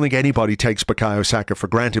means. I don't think anybody takes Bukayo Saka for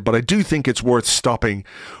granted, but I do think it's worth stopping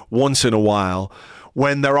once in a while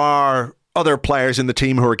when there are other players in the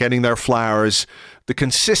team who are getting their flowers. The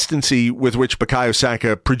consistency with which Bukayo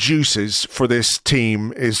Saka produces for this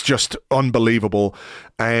team is just unbelievable.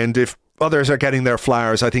 And if others are getting their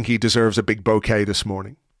flowers, I think he deserves a big bouquet this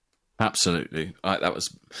morning. Absolutely.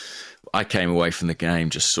 I came away from the game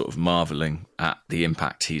just sort of marvelling at the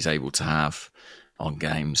impact he's able to have on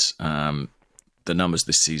games. The numbers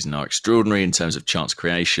this season are extraordinary in terms of chance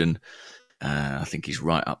creation. I think he's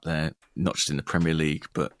right up there, not just in the Premier League,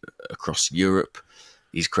 but across Europe.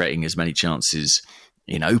 He's creating as many chances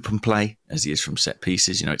in open play as he is from set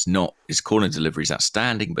pieces. It's not, his corner delivery is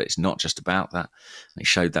outstanding, but it's not just about that. And he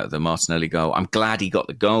showed that with the Martinelli goal. I'm glad he got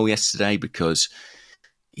the goal yesterday because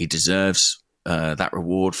he deserves that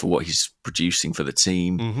reward for what he's producing for the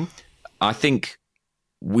team. Mm-hmm. I think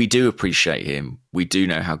we do appreciate him. We do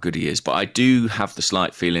know how good he is, but I do have the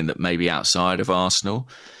slight feeling that maybe outside of Arsenal,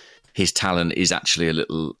 his talent is actually a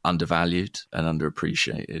little undervalued and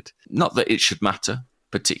underappreciated. Not that it should matter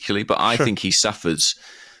particularly, but I think he suffers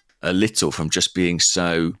a little from just being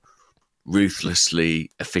so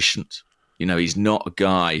ruthlessly efficient. He's not a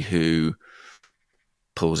guy who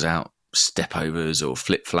pulls out step-overs or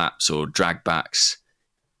flip-flaps or drag-backs,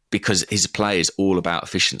 because his play is all about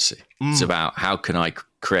efficiency. It's about how can I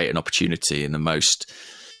create an opportunity in the most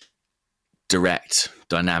direct,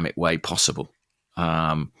 dynamic way possible.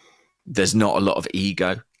 There's not a lot of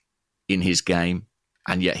ego in his game,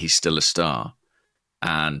 and yet he's still a star.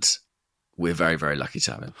 And we're very, very lucky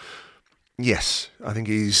to have him. Yes, I think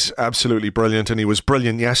he's absolutely brilliant, and he was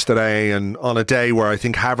brilliant yesterday, and on a day where I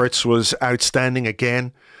think Havertz was outstanding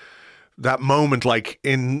again. That moment, like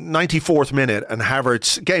in 94th minute, and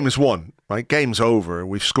Havertz, game is won, right? Game's over.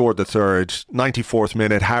 We've scored the third. 94th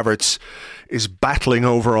minute, Havertz is battling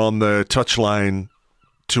over on the touchline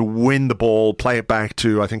to win the ball, play it back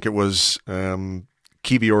to, I think it was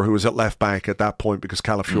Kivior, who was at left back at that point because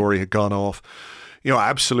Calafiori had gone off.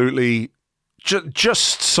 Absolutely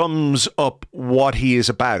just sums up what he is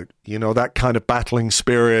about, that kind of battling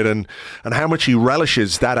spirit and how much he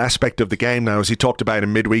relishes that aspect of the game now, as he talked about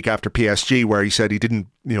in midweek after PSG, where he said he didn't,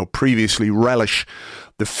 previously relish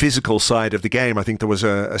the physical side of the game. I think there was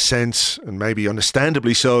a sense, and maybe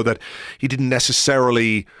understandably so, that he didn't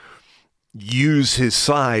necessarily use his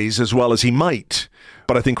size as well as he might.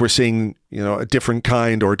 But I think we're seeing, a different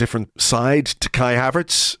kind or a different side to Kai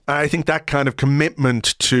Havertz. I think that kind of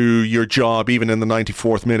commitment to your job, even in the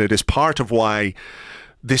 94th minute, is part of why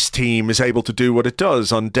this team is able to do what it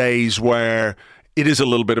does on days where it is a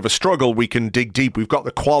little bit of a struggle. We can dig deep. We've got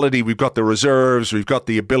the quality, we've got the reserves, we've got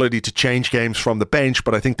the ability to change games from the bench.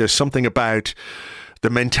 But I think there's something about the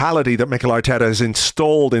mentality that Mikel Arteta has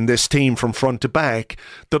installed in this team from front to back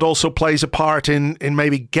that also plays a part in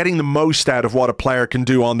maybe getting the most out of what a player can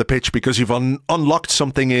do on the pitch, because you've unlocked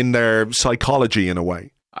something in their psychology in a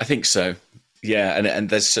way. I think so. Yeah, and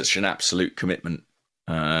there's such an absolute commitment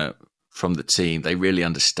from the team. They really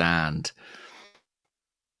understand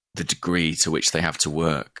the degree to which they have to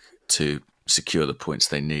work to secure the points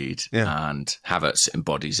they need. Yeah. And Havertz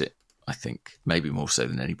embodies it, I think, maybe more so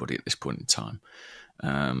than anybody at this point in time.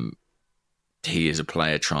 He is a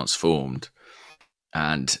player transformed,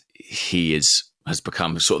 and he has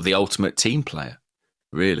become sort of the ultimate team player,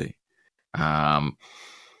 really. And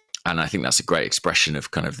I think that's a great expression of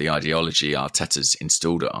kind of the ideology Arteta's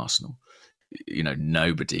installed at Arsenal.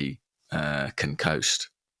 Nobody can coast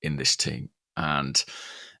in this team, and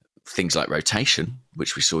things like rotation,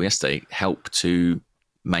 which we saw yesterday, help to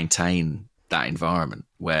maintain that environment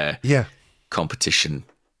where competition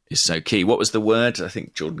is so key. What was the word? I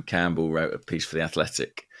think Jordan Campbell wrote a piece for The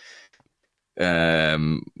Athletic,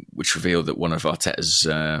 which revealed that one of Arteta's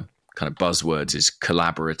kind of buzzwords is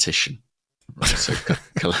collaboration. Right? So,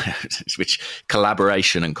 which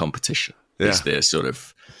collaboration and competition is the sort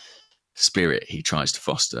of spirit he tries to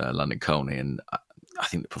foster at London Colney, and I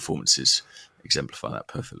think the performances exemplify that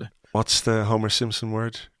perfectly. What's the Homer Simpson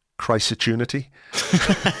word? Chrysotunity?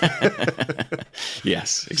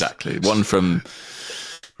 Yes, exactly. One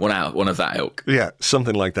of that ilk. Yeah,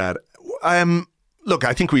 something like that. Look,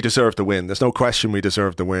 I think we deserve the win. There's no question we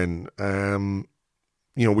deserve the win.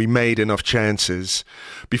 We made enough chances.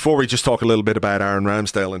 Before we just talk a little bit about Aaron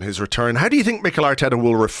Ramsdale and his return, how do you think Mikel Arteta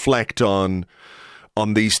will reflect on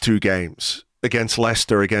these two games against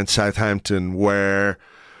Leicester, against Southampton, where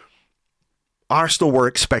Arsenal were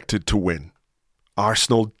expected to win?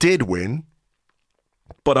 Arsenal did win,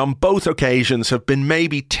 but on both occasions have been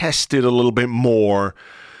maybe tested a little bit more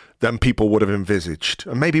than people would have envisaged,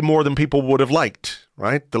 and maybe more than people would have liked,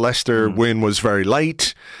 right? The Leicester win was very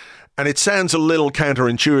late, and it sounds a little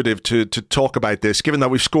counterintuitive to talk about this, given that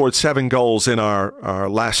we've scored 7 goals in our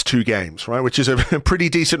last 2 games, right? Which is a pretty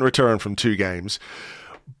decent return from 2 games.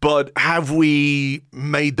 But have we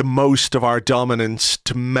made the most of our dominance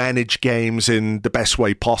to manage games in the best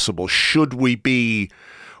way possible? Should we be,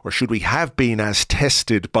 or should we have been, as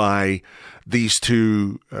tested by these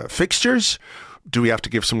 2 fixtures? Do we have to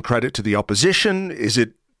give some credit to the opposition? Is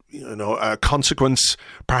it, a consequence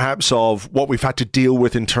perhaps of what we've had to deal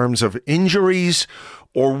with in terms of injuries?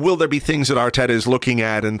 Or will there be things that Arteta is looking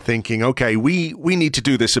at and thinking, okay, we need to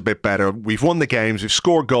do this a bit better. We've won the games, we've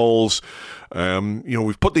scored goals,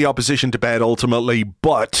 we've put the opposition to bed ultimately,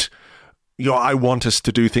 but I want us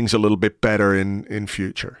to do things a little bit better in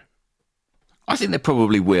future. I think they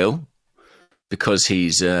probably will, because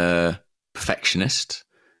he's a perfectionist.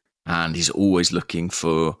 And he's always looking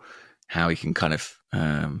for how he can kind of,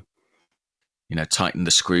 tighten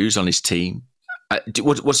the screws on his team.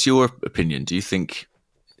 What's your opinion? Do you think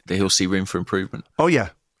that he'll see room for improvement? Oh, yeah,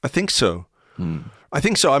 I think so. I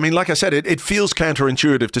think so. I mean, like I said, it feels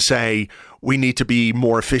counterintuitive to say we need to be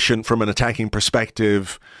more efficient from an attacking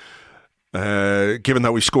perspective, given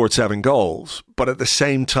that we've scored 7 goals. But at the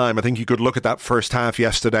same time, I think you could look at that first half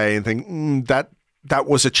yesterday and think that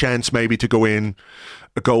was a chance maybe to go in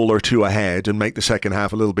a goal or 2 ahead and make the second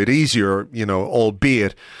half a little bit easier,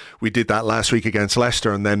 albeit we did that last week against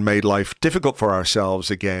Leicester and then made life difficult for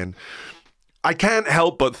ourselves again. I can't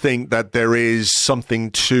help but think that there is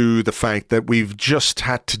something to the fact that we've just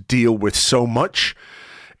had to deal with so much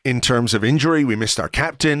in terms of injury. We missed our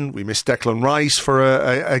captain. We missed Declan Rice for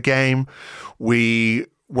a game. We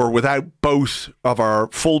were without both of our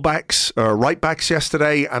fullbacks, right backs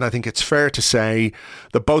yesterday, and I think it's fair to say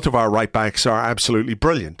that both of our right backs are absolutely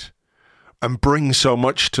brilliant and bring so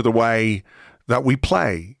much to the way that we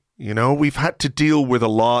play. You know, we've had to deal with a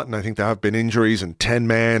lot, and I think there have been injuries and 10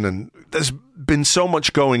 men, and there's been so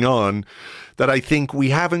much going on that I think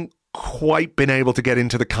we haven't quite been able to get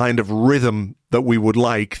into the kind of rhythm that we would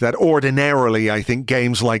like, that ordinarily I think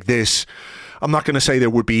games like this, I'm not going to say they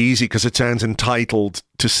would be easy because it sounds entitled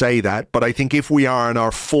to say that, but I think if we are in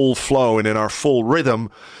our full flow and in our full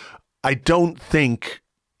rhythm, I don't think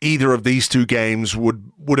either of these two games would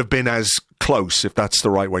have been as close, if that's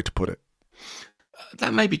the right way to put it.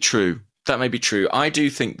 That may be true. I do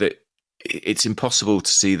think that it's impossible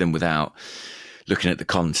to see them without looking at the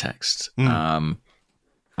context.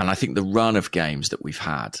 And I think the run of games that we've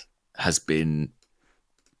had has been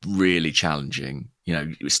really challenging. You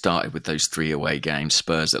know, we started with those 3 away games,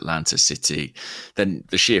 Spurs, Atlanta, City, then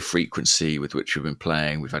the sheer frequency with which we've been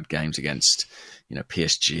playing. We've had games against, you know,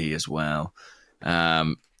 PSG as well.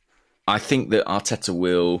 I think that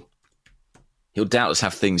Arteta he'll doubtless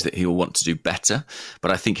have things that he'll want to do better, but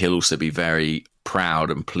I think he'll also be very proud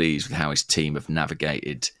and pleased with how his team have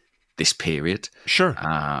navigated this period. Sure.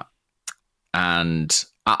 And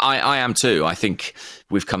I am too. I think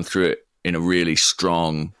we've come through it in a really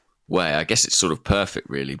strong way. I guess it's sort of perfect,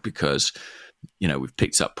 really, because, you know, we've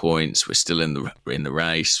picked up points. We're still in the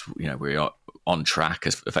race. You know, we are on track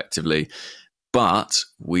effectively, but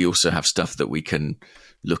we also have stuff that we can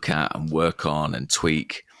look at and work on and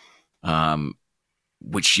tweak,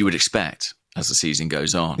 which you would expect as the season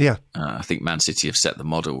goes on. Yeah. I think Man City have set the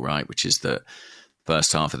model, right, which is that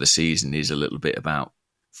first half of the season is a little bit about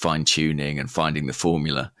fine-tuning and finding the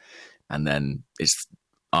formula, and then it's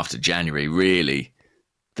after January really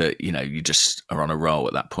that, you know, you just are on a roll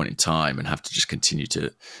at that point in time and have to just continue to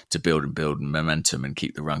build momentum and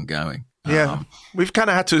keep the run going. Yeah, we've kind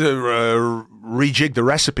of had to rejig the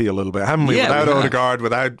recipe a little bit, haven't we? Without Odegaard,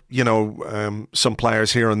 without, you know, some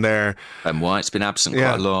players here and there. Ben White's been absent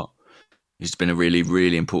quite a lot. He's been a really,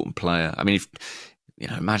 really important player. I mean,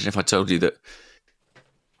 imagine if I told you that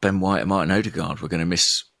Ben White and Martin Odegaard were going to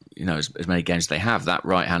miss, you know, as many games as they have. That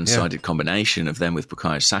right-hand-sided combination of them with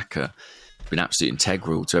Bukayo Saka has been absolutely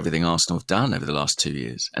integral to everything Arsenal have done over the last 2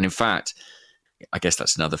 years. And in fact, I guess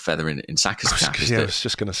that's another feather in Saka's cap. I was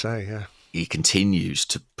just going to say, he continues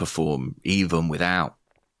to perform even without,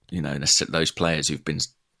 you know, those players who've been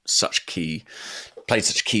played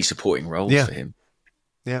such key supporting roles for him.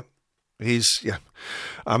 Yeah.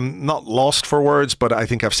 I'm not lost for words, but I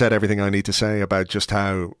think I've said everything I need to say about just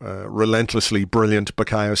how relentlessly brilliant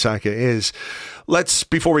Bukayo Saka is. Let's,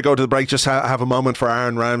 before we go to the break, just have a moment for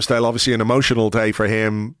Aaron Ramsdale. Obviously an emotional day for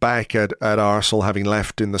him, back at Arsenal, having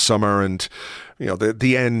left in the summer, and, you know,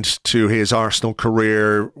 the end to his Arsenal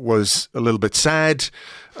career was a little bit sad.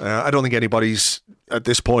 I don't think anybody's at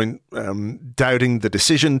this point doubting the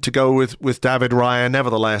decision to go with David Raya.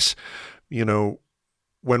 Nevertheless, you know,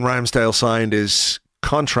 when Ramsdale signed his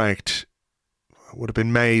contract, it would have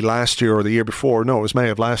been May last year or the year before. No, it was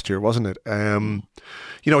May of last year, wasn't it?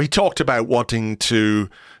 You know, he talked about wanting to,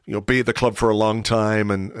 you know, be at the club for a long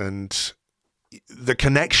time, and the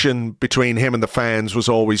connection between him and the fans was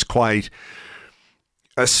always quite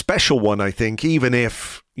a special one, I think, even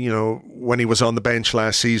if, you know, when he was on the bench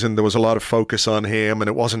last season, there was a lot of focus on him and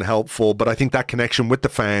it wasn't helpful. But I think that connection with the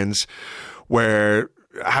fans, where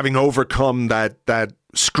having overcome that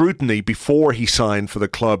scrutiny before he signed for the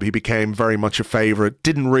club, he became very much a favourite,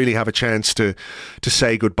 didn't really have a chance to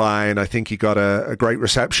say goodbye, and I think he got a great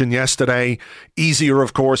reception yesterday. Easier,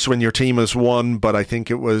 of course, when your team has won, but I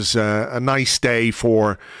think it was a nice day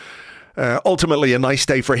for... ultimately a nice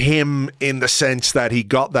day for him, in the sense that he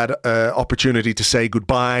got that opportunity to say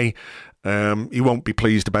goodbye. He won't be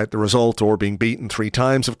pleased about the result or being beaten 3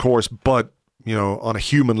 times, of course, but, you know, on a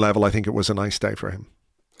human level, I think it was a nice day for him.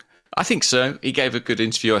 I think so. He gave a good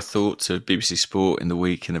interview, I thought, to BBC Sport in the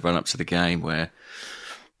week in the run-up to the game, where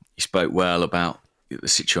he spoke well about the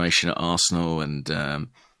situation at Arsenal, and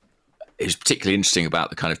it was particularly interesting about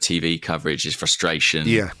the kind of TV coverage, his frustration,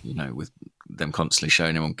 you know, with them constantly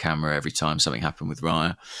showing him on camera every time something happened with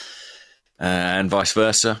Raya, and vice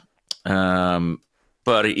versa.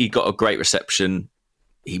 But he got a great reception.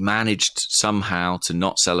 He managed somehow to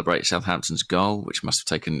not celebrate Southampton's goal, which must have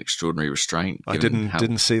taken extraordinary restraint. I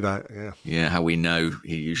didn't see that. Yeah, how we know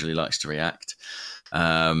he usually likes to react.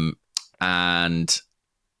 And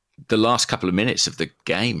the last couple of minutes of the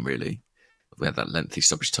game, really, we had that lengthy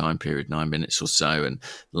stoppage time period, 9 minutes or so, and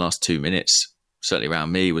the last 2 minutes, certainly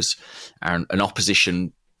around me, was an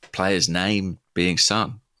opposition player's name being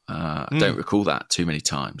sung. I don't recall that too many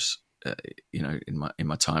times, in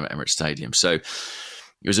my time at Emirates Stadium. So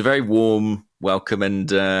it was a very warm welcome,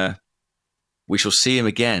 and we shall see him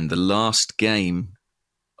again. The last game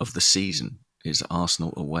of the season is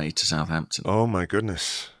Arsenal away to Southampton. Oh, my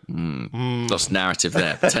goodness. Lost narrative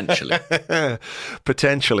there, potentially.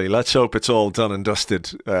 Potentially. Let's hope it's all done and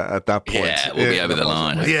dusted at that point. Yeah, we'll be over the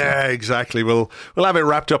line. Hopefully. Yeah, exactly. We'll have it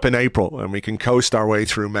wrapped up in April, and we can coast our way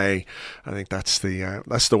through May. I think that's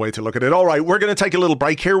the way to look at it. All right, we're going to take a little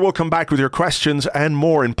break here. We'll come back with your questions and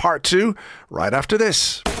more in part 2 right after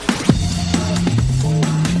this.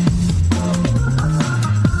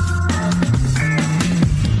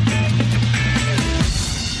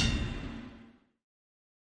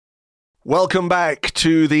 Welcome back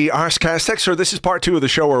to the Arsecast Extra. This is part 2 of the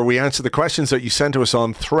show where we answer the questions that you sent to us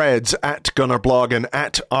on threads at Gunnerblog and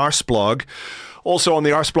at Arseblog. Also on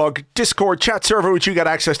the Arseblog Discord chat server, which you get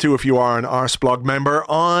access to if you are an Arseblog member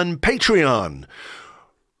on Patreon.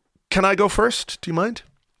 Can I go first? Do you mind?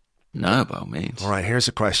 No, by all means. All right, here's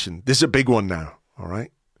a question. This is a big one now, all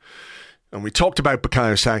right? And we talked about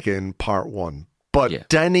Bukayo Saka in part 1. But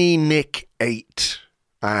Danny Nick 8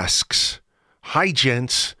 asks, hi,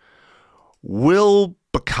 gents. Will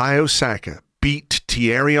Bukayo Saka beat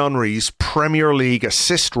Thierry Henry's Premier League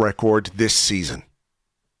assist record this season?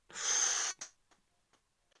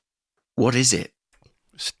 What is it?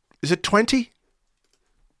 Is it 20?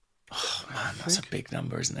 Oh, man, that's a big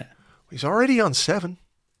number, isn't it? He's already on 7.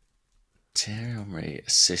 Thierry Henry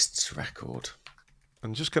assists record.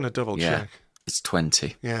 I'm just going to double check. It's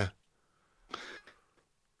 20. Yeah.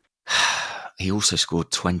 He also scored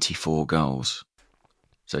 24 goals.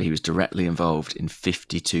 So he was directly involved in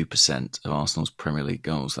 52% of Arsenal's Premier League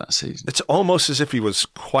goals that season. It's almost as if he was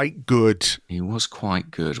quite good. He was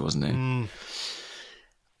quite good, wasn't he? 20.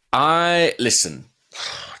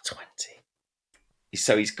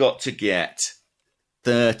 So he's got to get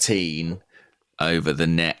 13 over the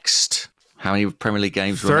next... How many Premier League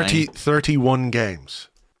games 31 games.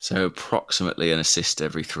 So approximately an assist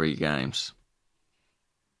every 3 games.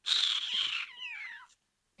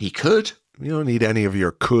 He could. We don't need any of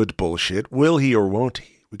your could bullshit. Will he or won't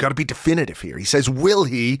he? We got to be definitive here. He says, will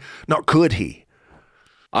he, not could he.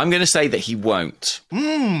 I'm going to say that he won't.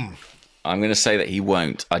 I'm going to say that he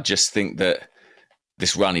won't. I just think that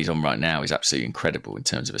this run he's on right now is absolutely incredible in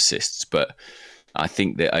terms of assists. But I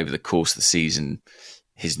think that over the course of the season,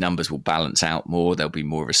 his numbers will balance out more. There'll be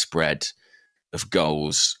more of a spread of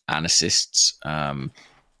goals and assists.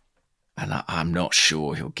 And I'm not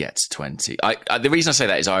sure he'll get to 20. The reason I say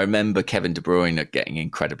that is I remember Kevin De Bruyne getting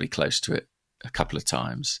incredibly close to it a couple of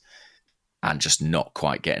times and just not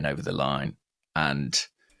quite getting over the line. And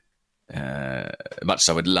much as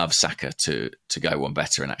I would love Saka to go one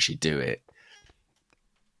better and actually do it,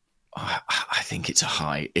 I think it's a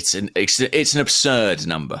high. It's an absurd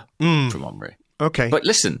number from Henry. Okay, but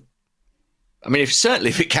listen, I mean,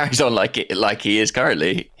 if it carries on like he is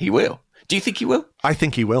currently, he will. Do you think he will? I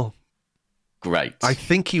think he will. Great. I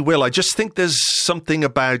think he will. I just think there's something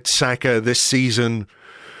about Saka this season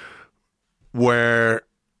where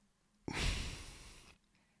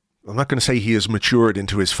I'm not going to say he has matured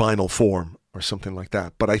into his final form or something like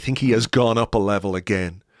that, but I think he has gone up a level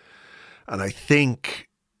again. And I think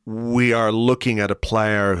we are looking at a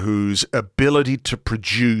player whose ability to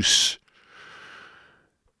produce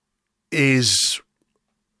is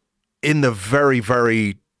in the very,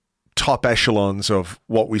 very top echelons of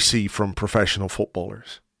what we see from professional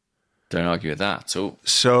footballers. Don't argue with that at all.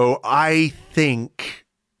 So I think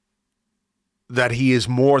that he is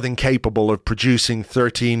more than capable of producing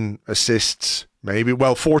 13 assists, maybe,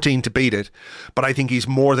 14 to beat it, but I think he's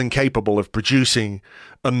more than capable of producing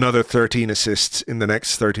another 13 assists in the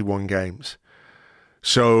next 31 games.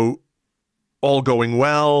 So all going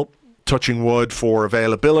well, touching wood for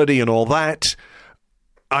availability and all that,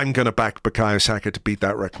 I'm going to back Bukayo Saka to beat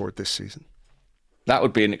that record this season. That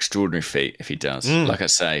would be an extraordinary feat if he does. Like I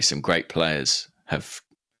say, some great players have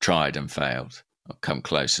tried and failed, or come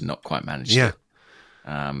close and not quite managed it.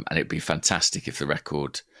 And it'd be fantastic if the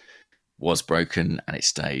record was broken and it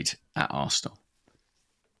stayed at Arsenal.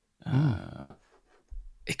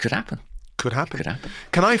 It could happen. Could happen.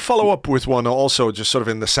 Can I follow up with one also, just sort of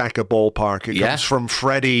in the Saka ballpark? It comes from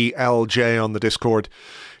Freddie LJ on the Discord.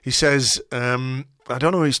 He says, I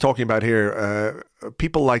don't know who he's talking about here.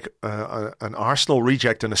 People like an Arsenal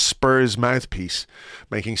reject and a Spurs mouthpiece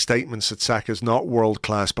making statements that Saka's not world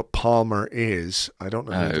class, but Palmer is. I don't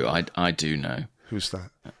know. No, I do know. Who's that?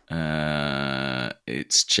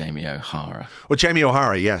 It's Jamie O'Hara. Oh, Jamie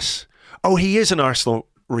O'Hara, yes. Oh, he is an Arsenal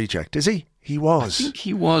reject, is he? He was. I think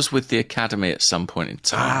he was with the academy at some point in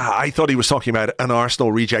time. I thought he was talking about an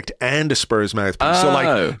Arsenal reject and a Spurs mouthpiece. So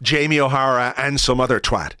like Jamie O'Hara and some other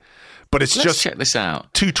twat. But it's Let's check this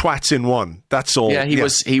out. 2 twats in one. That's all. Yeah, he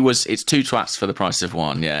was. It's 2 twats for the price of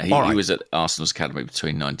one. Yeah, he right. was at Arsenal's academy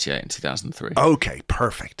between 98 and 2003. Okay,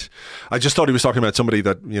 perfect. I just thought he was talking about somebody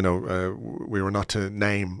that, we were not to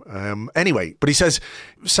name. Anyway, but he says,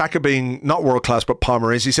 Saka being not world-class, but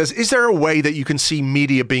Palmer is. He says, is there a way that you can see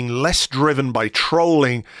media being less driven by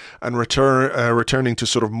trolling and returning to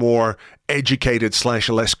sort of more educated /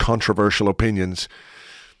 less controversial opinions?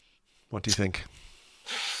 What do you think?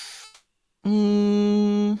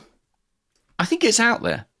 I think it's out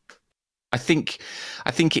there. I think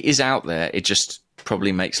it is out there. It just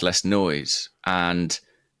probably makes less noise, and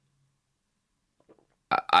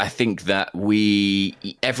I think that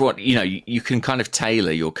everyone, you can kind of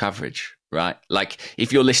tailor your coverage, right? Like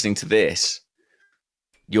if you're listening to this,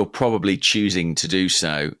 you're probably choosing to do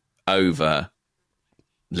so over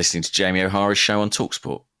listening to Jamie O'Hara's show on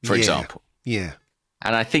TalkSport, for example. Yeah,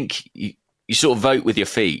 and I think you sort of vote with your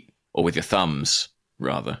feet. Or with your thumbs,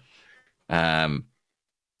 rather. I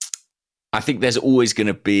think there's always going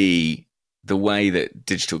to be, the way that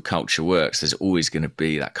digital culture works, there's always going to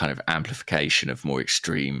be that kind of amplification of more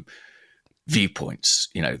extreme viewpoints.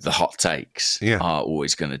 The hot takes are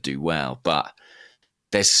always going to do well. But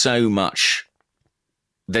there's so much...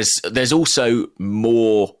 There's also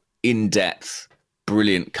more in-depth,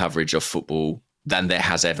 brilliant coverage of football than there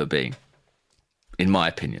has ever been, in my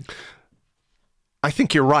opinion. I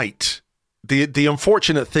think you're right. The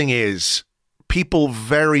unfortunate thing is people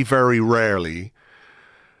very, very rarely,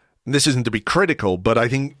 and this isn't to be critical, but I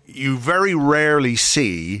think you very rarely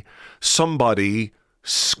see somebody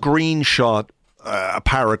screenshot a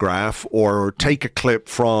paragraph or take a clip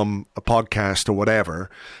from a podcast or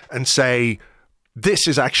whatever and say, this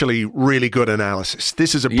is actually really good analysis.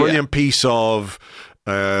 This is a brilliant piece of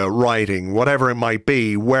writing, whatever it might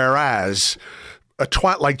be. Whereas a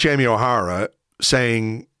twat like Jamie O'Hara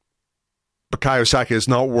saying Bukayo Saka is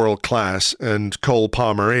not world class and Cole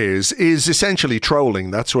Palmer is essentially trolling.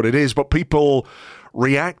 That's what it is. But people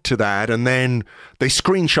react to that and then they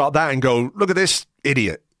screenshot that and go, look at this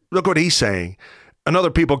idiot. Look what he's saying. And other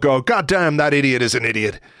people go, God damn, that idiot is an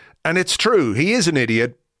idiot. And it's true. He is an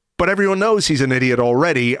idiot, but everyone knows he's an idiot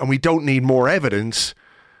already and we don't need more evidence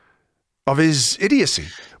of his idiocy.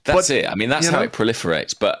 That's it. I mean, that's how it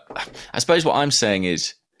proliferates. But I suppose what I'm saying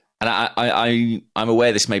is, and I'm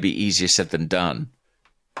aware this may be easier said than done,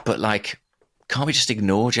 but like, can't we just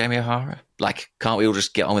ignore Jamie O'Hara? Like, can't we all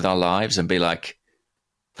just get on with our lives and be like,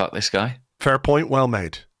 fuck this guy? Fair point, well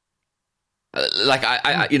made.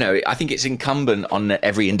 I think it's incumbent on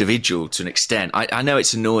every individual to an extent. I know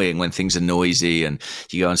it's annoying when things are noisy and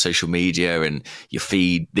you go on social media and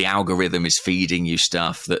the algorithm is feeding you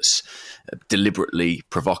stuff that's deliberately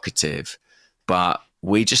provocative, but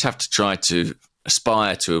we just have to try to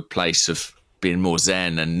aspire to a place of being more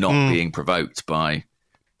zen and not being provoked by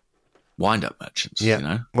wind-up merchants.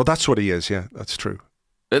 Well, that's what he is. Yeah, that's true.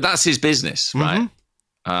 That's his business, right?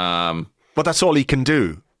 But that's all he can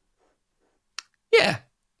do. Yeah,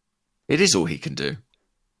 it is all he can do.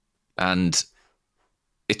 And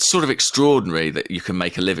it's sort of extraordinary that you can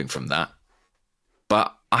make a living from that.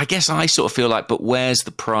 But I guess I sort of feel like, but where's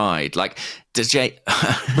the pride? Like, does Jay...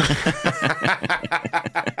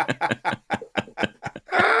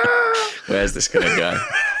 Where's this going to go?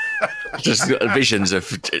 Just visions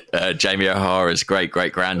of Jamie O'Hara's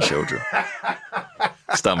great-great-grandchildren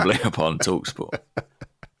stumbling upon TalkSport.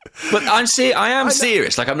 But I am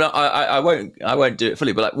serious. Like, I'm not. I won't do it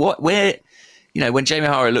fully. But like, where, when Jamie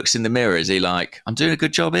O'Hara looks in the mirror, is he like, I'm doing a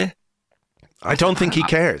good job here? I don't think he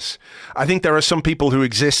cares. I think there are some people who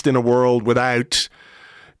exist in a world without.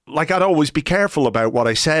 Like, I'd always be careful about what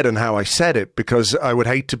I said and how I said it because I would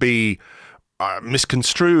hate to be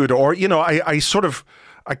misconstrued or,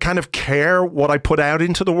 I kind of care what I put out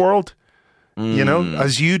into the world,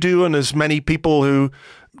 as you do and as many people who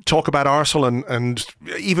talk about Arsenal and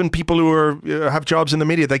even people who have jobs in the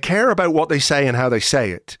media, they care about what they say and how they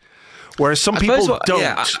say it. Whereas some people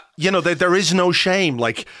don't. There is no shame.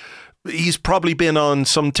 Like, he's probably been on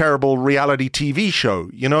some terrible reality TV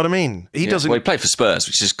show. You know what I mean? He doesn't. Well, he played for Spurs,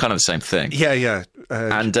 which is kind of the same thing. Yeah.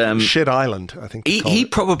 And Shit Island, I think. He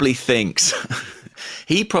probably thinks.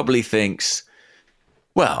 He probably thinks.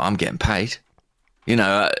 Well, I'm getting paid.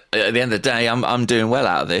 At the end of the day, I'm doing well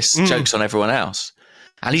out of this. Joke's on everyone else,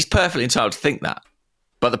 and he's perfectly entitled to think that.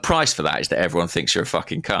 But the price for that is that everyone thinks you're a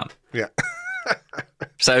fucking cunt. Yeah.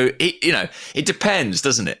 So it depends,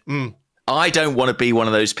 doesn't it? I don't want to be one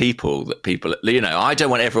of those people that I don't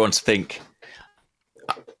want everyone to think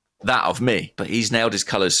that of me, but he's nailed his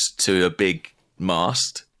colours to a big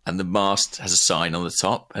mast, and the mast has a sign on the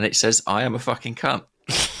top, and it says, "I am a fucking cunt."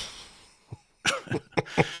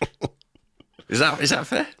 Is that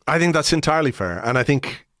fair? I think that's entirely fair, and I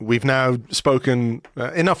think we've now spoken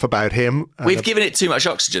enough about him. We've given it too much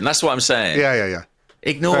oxygen. That's what I'm saying. Yeah.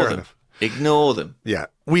 Ignore Fair them. enough. Ignore them. Yeah,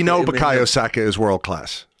 we know Bukayo Saka is world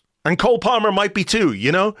class, and Cole Palmer might be too.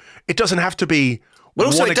 You know, it doesn't have to be. Well,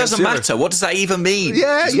 also, one it doesn't against the other. matter. What does that even mean?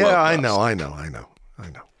 Yeah, He's world I class. know.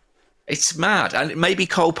 It's mad. And maybe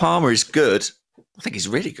Cole Palmer is good. I think he's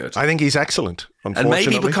really good. I think he's excellent. And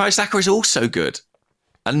Unfortunately, maybe Bukayo Saka is also good.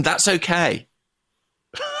 And that's okay.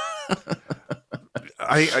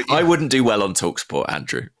 I wouldn't do well on TalkSport,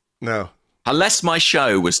 Andrew. No. Unless my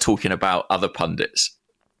show was talking about other pundits.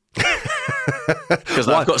 Because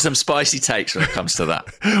I've got some spicy takes when it comes to that.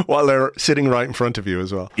 While they're sitting right in front of you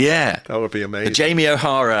as well. Yeah. That would be The amazing. Jamie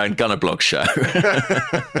O'Hara and Gunnerblog show.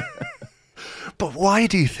 But why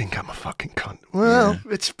do you think I'm a fucking cunt? Well,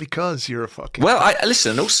 it's because you're a fucking Well,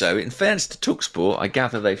 listen, also, in fairness to TalkSport, I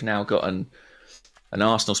gather they've now got an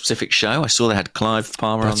Arsenal-specific show. I saw they had Clive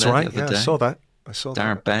Palmer That's on there right. the other day. I saw that.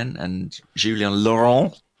 Darren Ben and Julien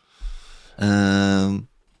Laurent. And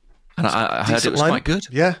I heard it was quite good.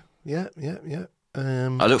 Yeah.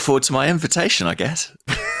 I look forward to my invitation, I guess.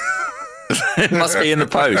 It must be in the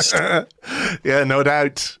post. Yeah, no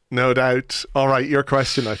doubt. All right, your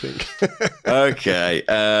question, I think. Okay.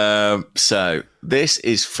 So this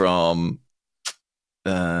is from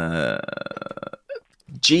GS37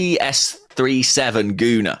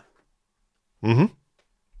 Gooner. Mm-hmm.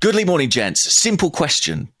 Goodly morning, gents. Simple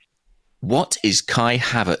question. What is Kai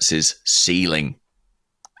Havertz's ceiling?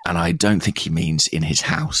 And I don't think he means in his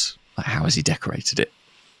house. Like, how has he decorated it?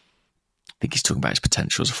 I think he's talking about his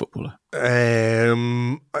potential as a footballer.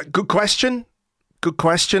 Good question.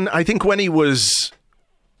 I think when he was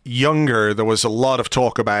younger, there was a lot of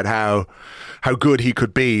talk about how good he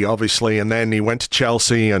could be, obviously, and then he went to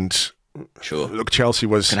Chelsea, and Sure. look, Chelsea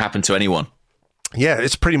was... Can happen to anyone. Yeah,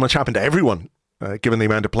 it's pretty much happened to everyone, given the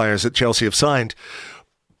amount of players that Chelsea have signed.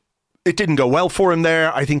 It didn't go well for him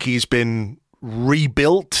there. I think he's been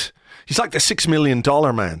rebuilt. He's like the $6 million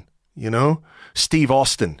man, you know? Steve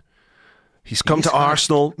Austin. He's come to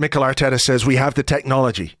Arsenal. Mikel Arteta says, we have the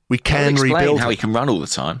technology. We can rebuild how him. he can run all the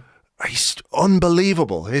time. He's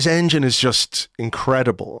unbelievable. His engine is just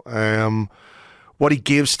incredible. What he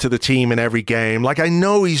gives to the team in every game. Like, I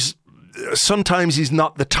know sometimes he's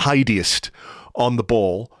not the tidiest on the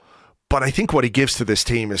ball, but I think what he gives to this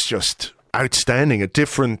team is just outstanding. A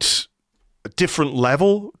different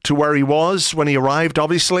level to where he was when he arrived,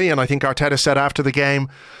 obviously. And I think Arteta said after the game,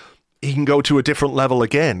 he can go to a different level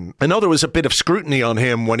again. I know there was a bit of scrutiny on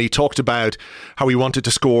him when he talked about how he wanted to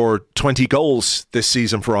score 20 goals this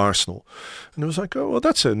season for Arsenal. And it was like, oh, well,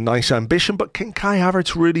 that's a nice ambition, but can Kai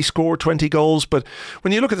Havertz really score 20 goals? But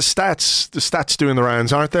when you look at the stats doing the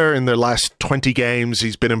rounds, aren't there? In the last 20 games,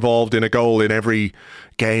 he's been involved in a goal in every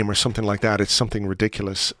game or something like that. It's something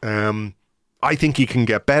ridiculous. I think he can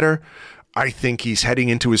get better. I think he's heading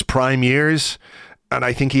into his prime years. And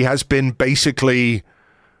I think he has been basically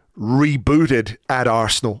rebooted at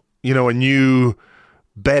Arsenal. You know, a new,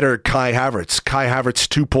 better Kai Havertz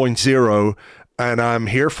 2.0, and I'm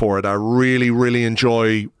here for it. I really, really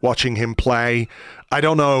enjoy watching him play. I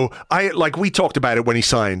don't know. We talked about it when he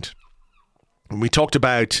signed. And we talked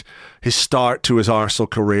about his start to his Arsenal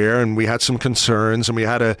career, and we had some concerns, and we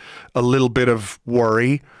had a little bit of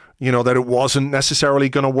worry, you know, that it wasn't necessarily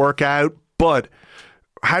going to work out. But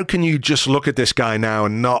how can you just look at this guy now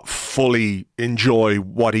and not fully enjoy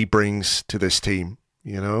what he brings to this team?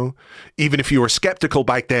 You know, even if you were skeptical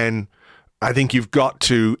back then, I think you've got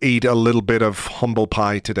to eat a little bit of humble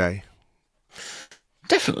pie today.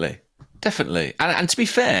 Definitely. And to be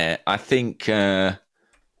fair, I think the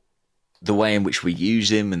way in which we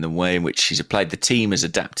use him and the way in which he's played, the team has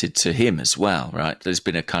adapted to him as well, right? There's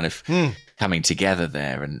been a kind of coming together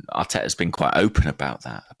there, and Arteta's been quite open about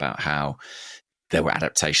that, about how there were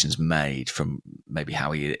adaptations made from maybe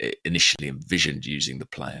how he initially envisioned using the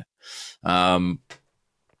player.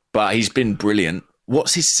 But he's been brilliant.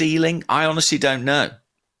 What's his ceiling? I honestly don't know.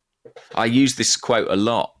 I use this quote a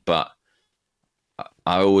lot, but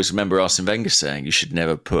I always remember Arsene Wenger saying you should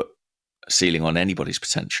never put a ceiling on anybody's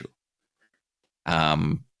potential.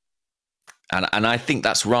 And I think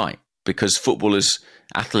that's right, because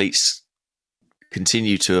athletes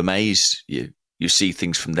continue to amaze you. You see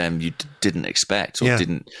things from them you didn't expect or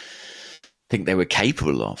didn't think they were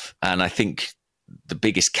capable of. And I think the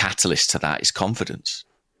biggest catalyst to that is confidence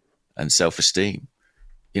and self-esteem.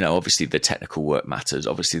 You know, obviously the technical work matters,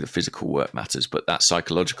 obviously the physical work matters, but that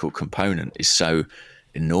psychological component is so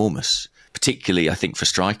enormous, particularly, I think, for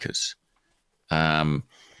strikers. So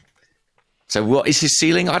what is his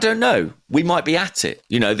ceiling? I don't know. We might be at it.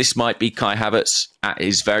 This might be Kai Havertz at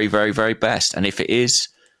his very, very, very best. And if it is,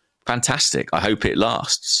 fantastic. I hope it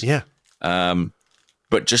lasts. Yeah.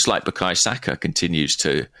 But just like Bukayo Saka continues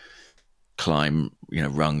to climb,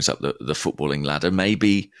 rungs up the footballing ladder,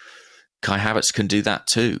 maybe Kai Havertz can do that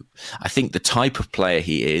too. I think the type of player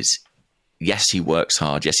he is, yes, he works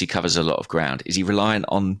hard. Yes, he covers a lot of ground. Is he reliant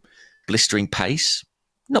on blistering pace?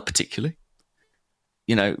 Not particularly.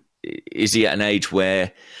 Is he at an age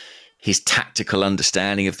where his tactical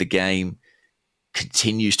understanding of the game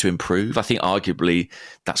continues to improve? I think arguably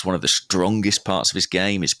that's one of the strongest parts of his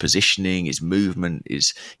game, his positioning, his movement,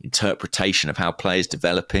 his interpretation of how play is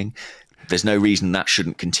developing. There's no reason that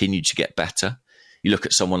shouldn't continue to get better. You look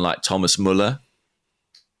at someone like Thomas Muller,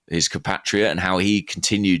 his compatriot, and how he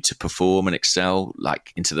continued to perform and excel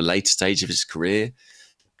like into the later stage of his career,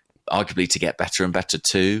 arguably to get better and better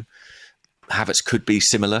too. Havertz could be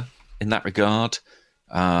similar in that regard.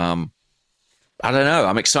 I don't know.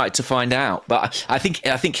 I'm excited to find out. But I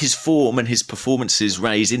think his form and his performances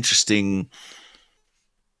raise interesting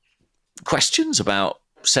questions about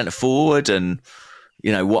centre forward and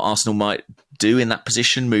what Arsenal might do in that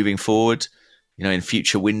position moving forward. In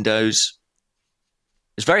future windows.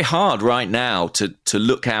 It's very hard right now to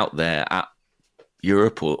look out there at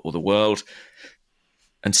Europe or the world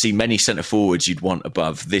and see many centre forwards you'd want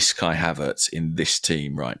above this Kai Havertz in this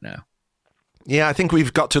team right now. Yeah, I think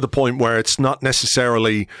we've got to the point where it's not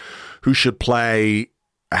necessarily who should play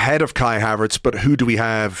ahead of Kai Havertz, but who do we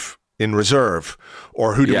have in reserve,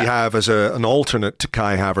 or who do we have as an alternate to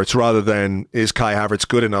Kai Havertz, rather than is Kai Havertz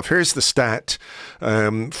good enough? Here's the stat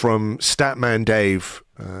from Statman Dave.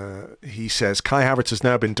 He says Kai Havertz has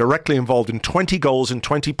now been directly involved in 20 goals in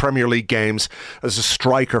 20 Premier League games as a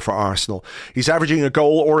striker for Arsenal. He's averaging a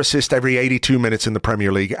goal or assist every 82 minutes in the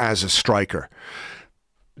Premier League as a striker.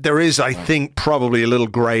 There is, I think, probably a little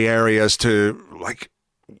grey area as to,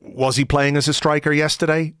 was he playing as a striker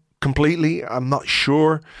yesterday completely? I'm not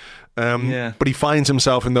sure. But he finds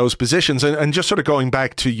himself in those positions. And just sort of going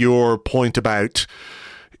back to your point about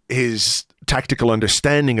his tactical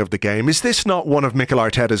understanding of the game, is this not one of Mikel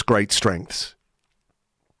Arteta's great strengths?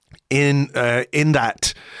 In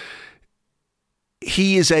that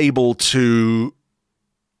he is able to,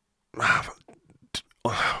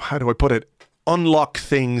 how do I put it, unlock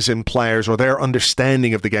things in players or their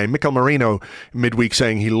understanding of the game. Mikel Merino midweek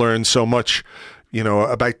saying he learned so much,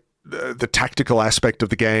 about the tactical aspect of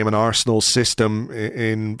the game and Arsenal's system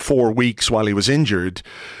in 4 weeks while he was injured.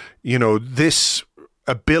 This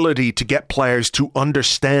ability to get players to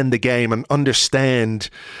understand the game and understand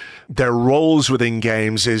their roles within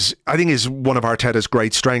games is one of Arteta's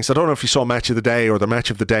great strengths. I don't know if you saw Match of the Day or the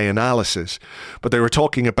Match of the Day analysis, but they were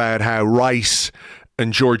talking about how Rice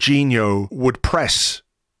and Jorginho would press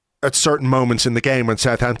at certain moments in the game when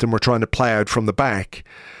Southampton were trying to play out from the back.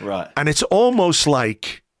 Right. And it's almost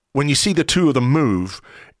like when you see the two of them move,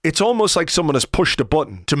 it's almost like someone has pushed a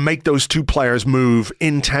button to make those two players move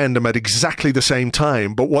in tandem at exactly the same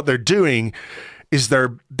time. But what they're doing is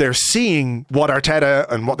they're seeing what Arteta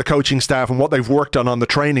and what the coaching staff and what they've worked on the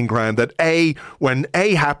training ground, that when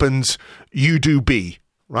A happens, you do B,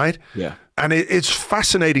 right? Yeah. And it's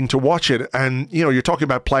fascinating to watch it. And, you're talking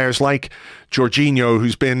about players like Jorginho,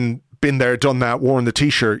 who's been there, done that, worn the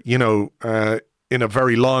T-shirt, in a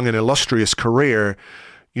very long and illustrious career.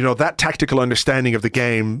 That tactical understanding of the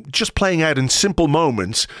game, just playing out in simple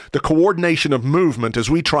moments, the coordination of movement as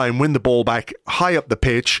we try and win the ball back high up the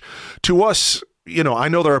pitch. To us, I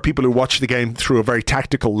know there are people who watch the game through a very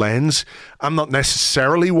tactical lens. I'm not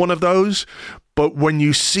necessarily one of those. But when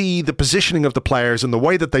you see the positioning of the players and the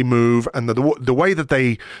way that they move and the way that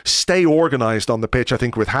they stay organised on the pitch, I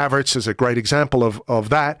think with Havertz is a great example of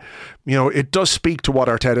that. It does speak to what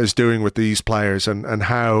Arteta is doing with these players and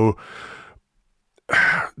how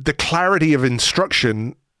the clarity of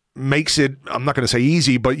instruction makes it, I'm not going to say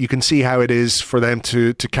easy, but you can see how it is for them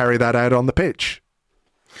to carry that out on the pitch.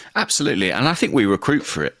 Absolutely. And I think we recruit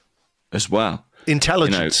for it as well.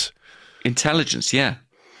 Intelligence. Intelligence, yeah.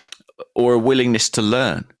 Or a willingness to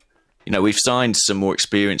learn. We've signed some more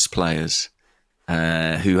experienced players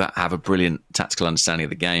who have a brilliant tactical understanding of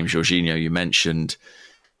the game. Jorginho, you mentioned.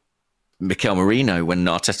 Mikel Merino, when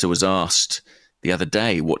Arteta was asked the other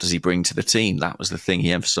day, what does he bring to the team? That was the thing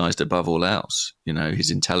he emphasised above all else. His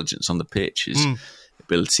intelligence on the pitch, his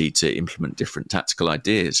ability to implement different tactical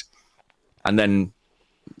ideas. And then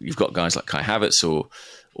you've got guys like Kai Havertz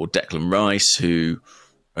or Declan Rice who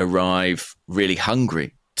arrive really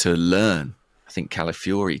hungry to learn. I think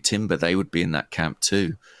Calafiori, Timber, they would be in that camp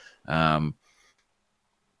too.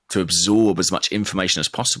 to absorb as much information as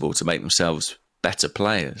possible to make themselves better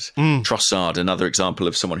players. Trossard, another example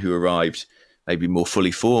of someone who arrived maybe more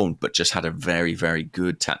fully formed, but just had a very, very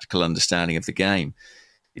good tactical understanding of the game.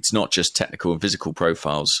 It's not just technical and physical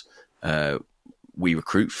profiles we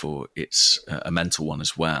recruit for, it's a mental one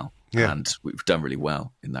as well. Yeah. And we've done really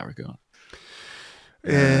well in that regard.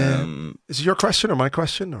 Is it your question or my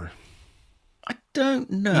question? Or I don't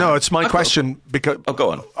know. No, it's my question. Because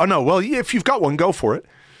go on. Oh, no. Well, if you've got one, go for it.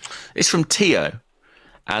 It's from Tio.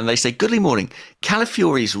 And they say, "Goodly morning.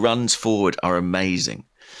 Calafiori's runs forward are amazing.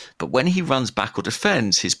 But when he runs back or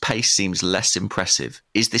defends, his pace seems less impressive.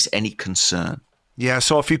 Is this any concern?" Yeah, I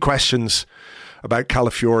saw a few questions about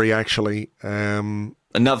Calafiori, actually.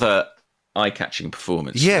 Another eye-catching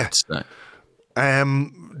performance. Yeah.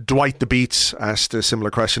 Dwight the Beats asked a similar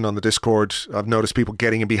question on the Discord. I've noticed people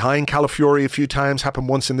getting in behind Calafiori a few times. Happened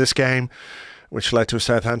once in this game, which led to a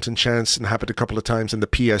Southampton chance, and happened a couple of times in the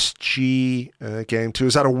PSG game too.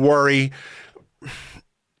 Is that a worry?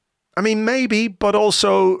 I mean, maybe, but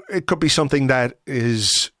also it could be something that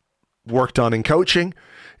is worked on in coaching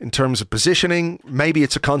in terms of positioning. Maybe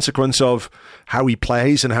it's a consequence of how he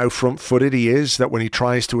plays and how front-footed he is, that when he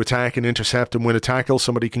tries to attack and intercept and win a tackle,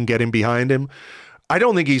 somebody can get in behind him. I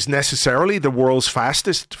don't think he's necessarily the world's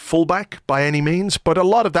fastest fullback by any means, but a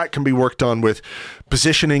lot of that can be worked on with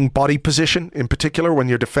positioning, body position in particular, when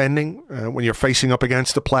you're defending, when you're facing up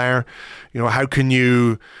against a player. You know, how can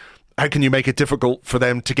you make it difficult for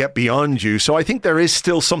them to get beyond you? So I think there is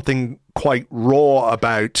still something quite raw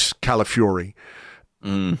about Calafiori.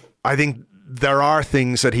 I think there are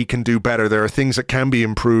things that he can do better. There are things that can be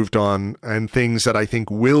improved on and things that I think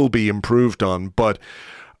will be improved on. But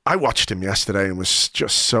I watched him yesterday and was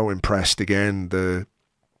just so impressed again. The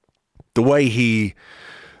way he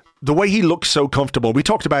looks so comfortable. We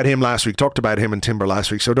talked about him last week, talked about him and Timber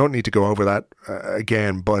last week, so don't need to go over that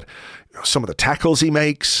again. But some of the tackles he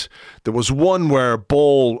makes. There was one where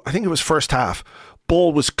ball, I think it was first half,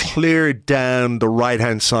 ball was cleared down the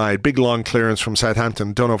right-hand side. Big, long clearance from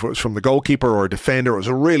Southampton. Don't know if it was from the goalkeeper or a defender. It was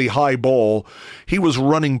a really high ball. He was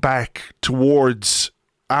running back towards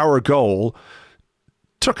our goal,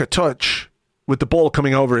 took a touch with the ball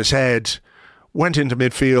coming over his head, went into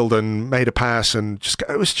midfield and made a pass, and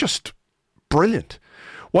it was just brilliant.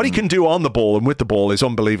 What he can do on the ball and with the ball is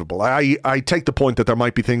unbelievable. I take the point that there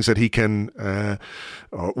might be things that he can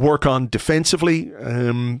work on defensively,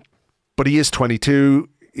 but he is 22.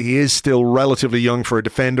 He is still relatively young for a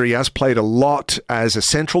defender. He has played a lot as a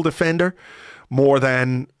central defender, more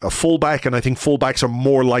than a fullback, and I think fullbacks are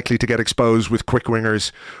more likely to get exposed with quick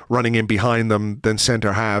wingers running in behind them than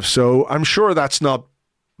centre halves. So I'm sure that's not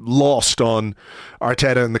lost on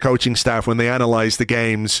Arteta and the coaching staff when they analyse the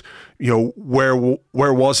games. You know,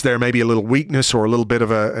 where was there maybe a little weakness or a little bit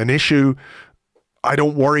of an issue? I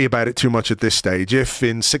don't worry about it too much at this stage. If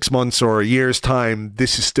in 6 months or a year's time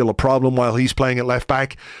this is still a problem while he's playing at left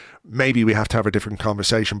back, maybe we have to have a different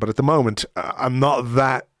conversation. But at the moment, I'm not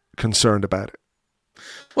that concerned about it.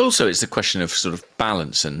 Well, also it's a question of sort of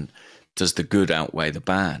balance, and does the good outweigh the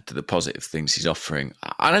bad, the positive things he's offering?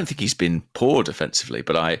 I don't think he's been poor defensively,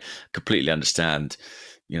 but I completely understand,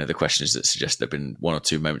 you know, the questions that suggest there have been one or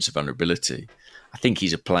two moments of vulnerability. I think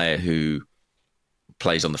he's a player who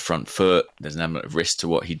plays on the front foot. There's an element of risk to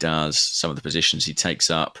what he does. Some of the positions he takes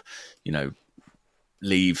up, you know,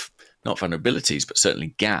 leave not vulnerabilities, but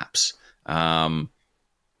certainly gaps.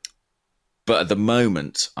 But at the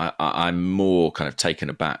moment, I'm more kind of taken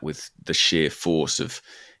aback with the sheer force of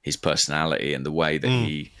his personality and the way that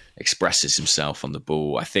he expresses himself on the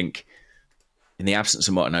ball. I think in the absence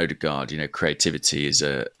of Martin Odegaard, you know, creativity is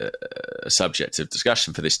a subject of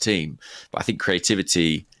discussion for this team. But I think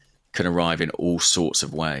creativity can arrive in all sorts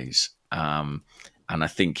of ways. And I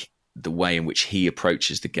think the way in which he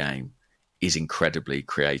approaches the game is incredibly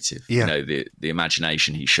creative. Yeah. You know, the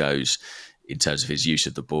imagination he shows in terms of his use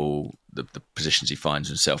of the ball, the positions he finds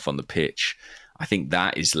himself on the pitch. I think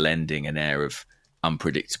that is lending an air of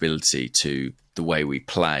unpredictability to the way we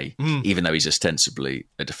play, even though he's ostensibly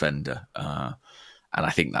a defender. And I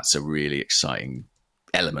think that's a really exciting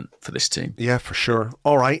element for this team. Yeah, for sure.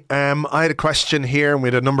 All right. I had a question here, and we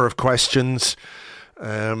had a number of questions.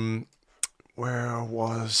 Where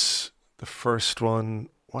was the first one?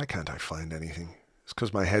 Why can't I find anything? It's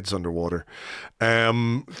because my head's underwater.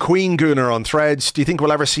 Queen Gooner on Threads. Do you think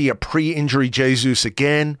we'll ever see a pre-injury Jesus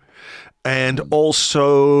again? And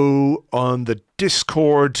also on the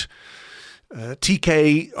Discord,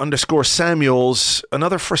 TK_Samuels,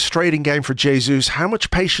 another frustrating game for Jesus. How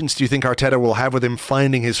much patience do you think Arteta will have with him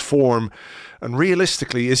finding his form? And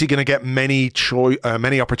realistically, is he going to get many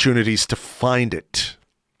opportunities to find it?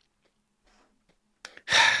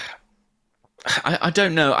 I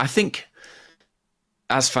don't know. I think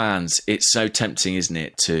as fans, it's so tempting, isn't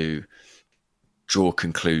it, to draw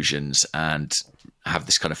conclusions and have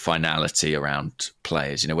this kind of finality around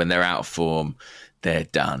players. When they're out of form, they're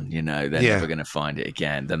done. They're never going to find it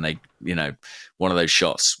again. Then they, one of those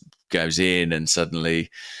shots goes in and suddenly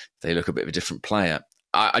they look a bit of a different player.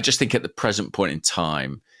 I just think at the present point in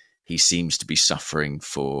time, he seems to be suffering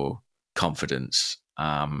for confidence.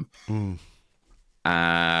 Will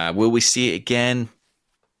we see it again?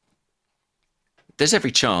 There's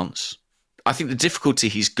every chance. I think the difficulty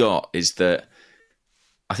he's got is that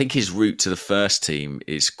I think his route to the first team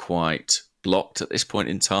is quite blocked at this point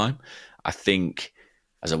in time. I think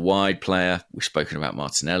as a wide player, we've spoken about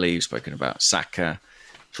Martinelli, we've spoken about Saka,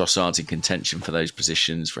 Trossard's in contention for those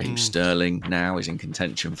positions. Raheem Sterling now is in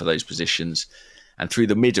contention for those positions. And through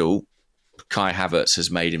the middle, Kai Havertz has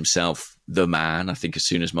made himself the man. I think as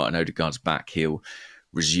soon as Martin Odegaard's back, he'll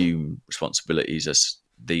resume responsibilities as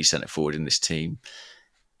the centre-forward in this team.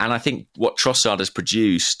 And I think what Trossard has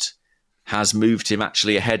produced has moved him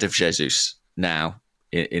actually ahead of Jesus now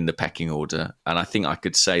in the pecking order. And I think I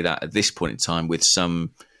could say that at this point in time with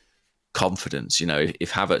some confidence.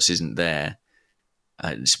 If Havertz isn't there,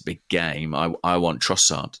 it's a big game. I want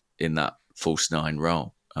Trossard in that false nine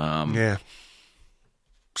role.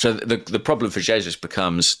 So the problem for Jesus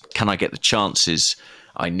becomes, can I get the chances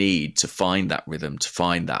I need to find that rhythm, to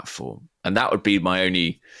find that form? And that would be my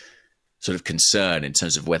only sort of concern in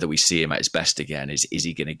terms of whether we see him at his best again. Is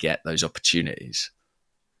he going to get those opportunities?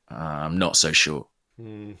 I'm not so sure.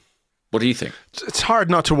 What do you think? It's hard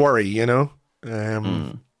not to worry,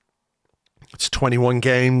 It's 21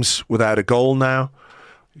 games without a goal now.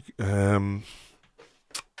 I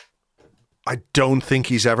don't think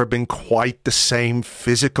he's ever been quite the same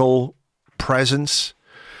physical presence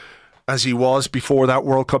as he was before that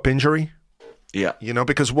World Cup injury. Yeah.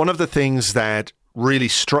 Because one of the things that really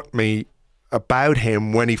struck me about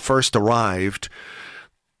him when he first arrived,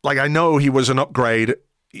 I know he was an upgrade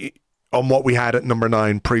on what we had at number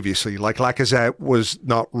 9 previously. Lacazette was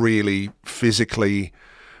not really physically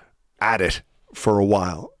at it for a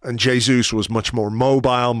while. And Jesus was much more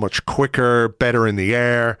mobile, much quicker, better in the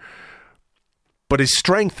air. But his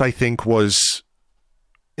strength, I think, was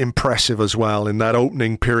impressive as well in that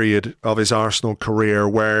opening period of his Arsenal career,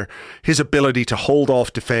 where his ability to hold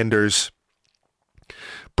off defenders,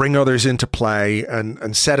 bring others into play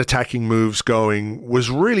and set attacking moves going was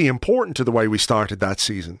really important to the way we started that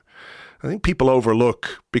season. I think people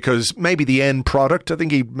overlook, because maybe the end product, I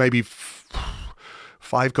think he maybe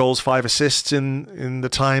 5 goals, 5 assists in the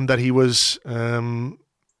time that he was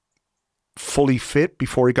fully fit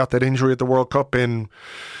before he got that injury at the World Cup in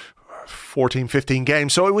 14, 15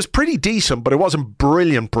 games. So it was pretty decent, but it wasn't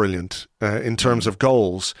brilliant in terms of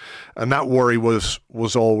goals. And that worry was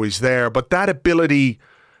always there. But that ability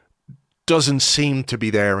doesn't seem to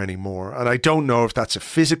be there anymore. And I don't know if that's a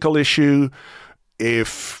physical issue,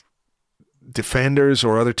 if defenders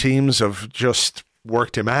or other teams have just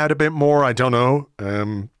worked him out a bit more. I don't know.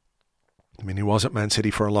 He was at Man City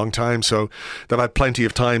for a long time, so they've had plenty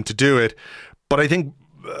of time to do it. But I think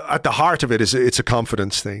at the heart of it is it's a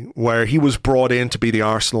confidence thing, where he was brought in to be the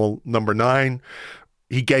Arsenal number 9.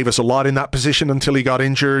 He gave us a lot in that position until he got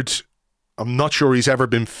injured. I'm not sure he's ever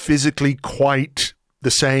been physically quite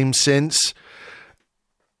the same since.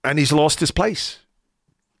 And he's lost his place.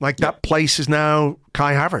 That place is now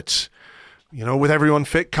Kai Havertz. With everyone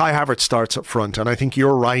fit, Kai Havertz starts up front. And I think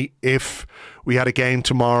you're right. If we had a game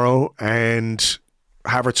tomorrow and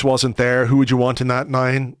Havertz wasn't there, who would you want in that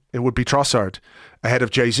 9? It would be Trossard ahead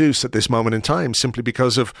of Jesus at this moment in time, simply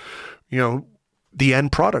because of, the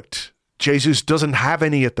end product. Jesus doesn't have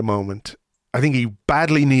any at the moment. I think he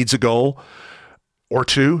badly needs a goal or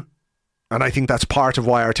 2. And I think that's part of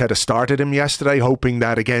why Arteta started him yesterday, hoping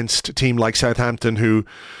that against a team like Southampton, who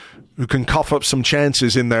can cough up some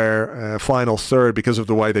chances in their final third because of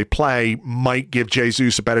the way they play, might give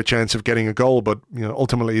Jesus a better chance of getting a goal. But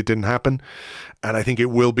ultimately it didn't happen. And I think it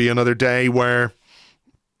will be another day where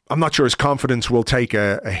I'm not sure his confidence will take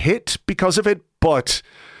a hit because of it, but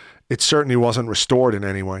it certainly wasn't restored in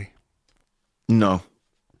any way. No,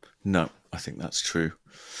 I think that's true.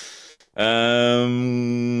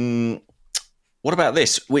 What about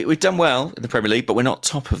this? We've done well in the Premier League, but we're not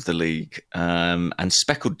top of the league. And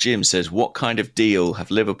Speckled Jim says, what kind of deal have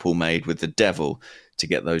Liverpool made with the devil to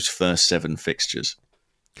get those first 7 fixtures?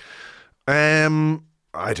 I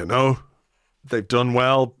don't know. They've done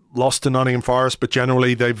well. Lost to Nottingham Forest, but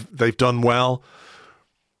generally they've done well.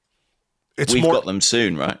 We've got them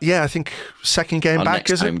soon, right? Yeah, I think second game back,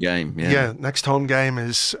 is it? Next home game, yeah. Yeah, next home game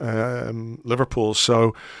is Liverpool.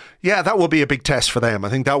 So, yeah, that will be a big test for them. I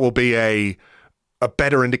think that will be a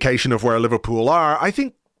better indication of where Liverpool are. I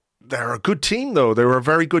think they're a good team, though. They were a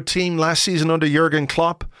very good team last season under Jurgen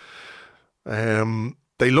Klopp.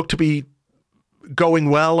 They look to be going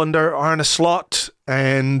well under Arne Slot,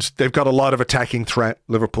 and they've got a lot of attacking threat,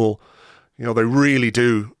 Liverpool. You know, they really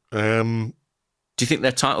do. Do you think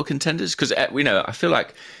they're title contenders? Because, I feel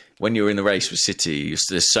like when you're in the race with City,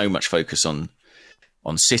 there's so much focus on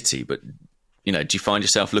City, but, do you find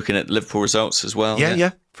yourself looking at Liverpool results as well?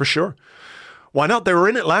 Yeah, for sure. Why not? They were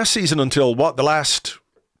in it last season until, the last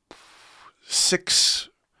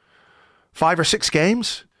 5 or 6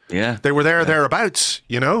 games? Yeah. They were thereabouts,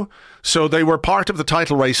 So they were part of the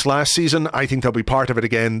title race last season. I think they'll be part of it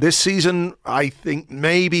again this season. I think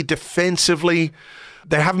maybe defensively,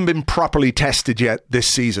 they haven't been properly tested yet this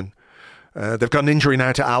season. They've got an injury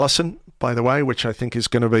now to Alisson, by the way, which I think is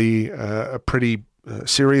going to be a pretty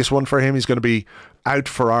serious one for him. He's going to be out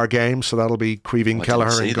for our game, so that'll be Caoimhin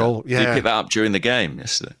Kelleher in goal. Did he pick that up during the game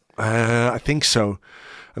yesterday? I think so.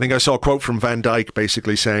 I think I saw a quote from Van Dijk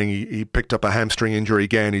basically saying he picked up a hamstring injury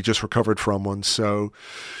again. He just recovered from one. So,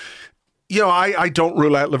 I don't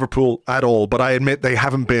rule out Liverpool at all, but I admit they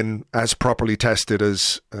haven't been as properly tested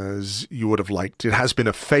as you would have liked. It has been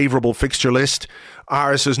a favourable fixture list.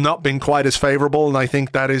 Ours has not been quite as favourable, and I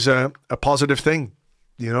think that is a positive thing,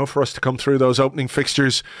 for us to come through those opening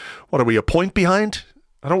fixtures. What are we, a point behind?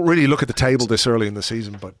 I don't really look at the table this early in the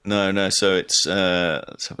season, but... No, so it's...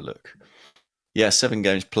 let's have a look. Yeah, 7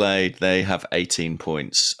 games played. They have 18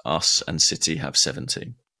 points. Us and City have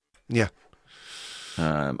 17. Yeah.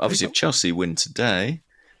 Obviously, if Chelsea win today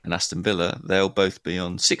and Aston Villa, they'll both be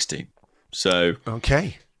on 16. So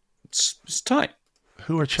okay, it's tight.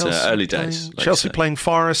 Who are Chelsea? It's early days. Like Chelsea playing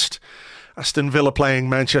Forest, Aston Villa playing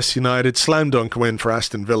Manchester United. Slam dunk win for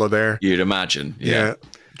Aston Villa there. You'd imagine. Yeah.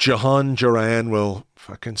 Jahan Duran will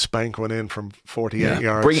fucking spank one in from 48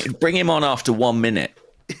 yards. Bring him on after 1 minute.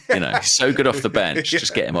 He's so good off the bench.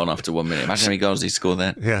 Just get him on after 1 minute. Imagine how many goals he scored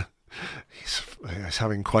then. Yeah. He's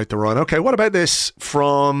having quite the run. Okay, what about this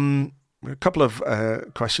from a couple of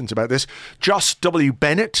questions about this. Joss W.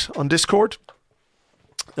 Bennett on Discord.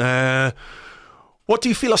 What do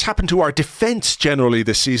you feel has happened to our defence generally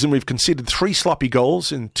this season? We've conceded 3 sloppy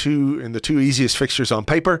goals in the 2 easiest fixtures on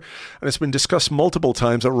paper, and it's been discussed multiple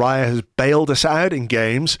times that Raya has bailed us out in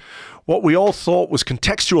games. What we all thought was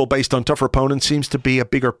contextual based on tougher opponents seems to be a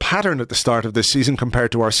bigger pattern at the start of this season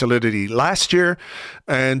compared to our solidity last year.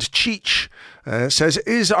 And Cheech says,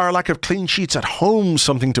 is our lack of clean sheets at home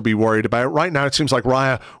something to be worried about? Right now it seems like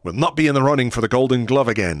Raya will not be in the running for the Golden Glove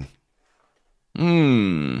again.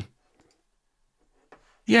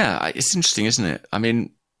 Yeah, it's interesting, isn't it? I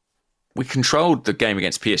mean, we controlled the game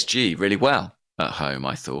against PSG really well at home,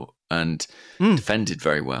 I thought, and defended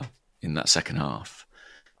very well in that second half.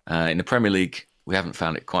 In the Premier League, we haven't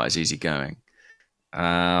found it quite as easy going.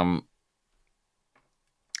 I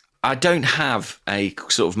don't have a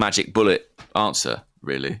sort of magic bullet answer,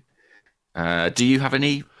 really. Do you have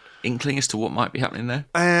any inkling as to what might be happening there?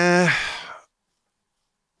 I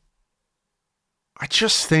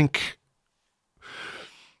just think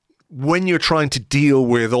when you're trying to deal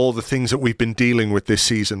with all the things that we've been dealing with this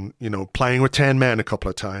season, playing with 10 men a couple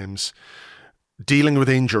of times, dealing with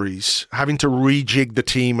injuries, having to rejig the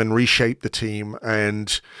team and reshape the team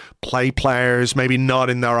and play players maybe not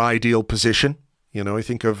in their ideal position. I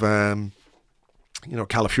think of,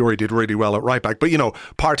 Calafiori did really well at right back, but,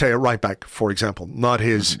 Partey at right back, for example, not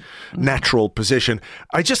his natural position.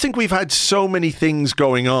 I just think we've had so many things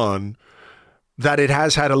going on that it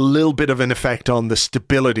has had a little bit of an effect on the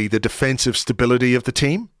stability, the defensive stability of the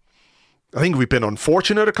team. I think we've been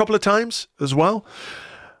unfortunate a couple of times as well.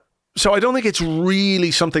 So I don't think it's really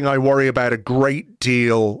something I worry about a great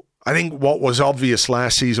deal. I think what was obvious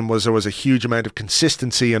last season was there was a huge amount of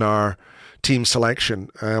consistency in our team selection.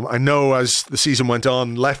 I know as the season went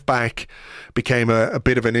on, left back became a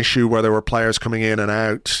bit of an issue where there were players coming in and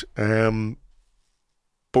out.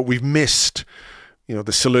 But we've missed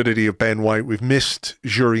the solidity of Ben White. We've missed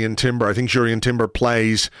Jurrien Timber. I think Jurrien Timber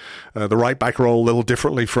plays the right back role a little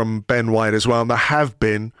differently from Ben White as well. And there have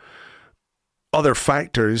been other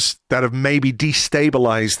factors that have maybe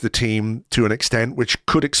destabilized the team to an extent, which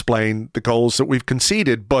could explain the goals that we've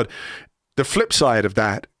conceded. But the flip side of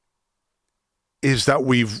that is that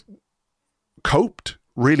we've coped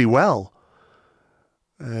really well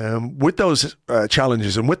with those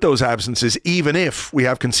challenges and with those absences. Even if we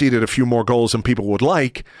have conceded a few more goals than people would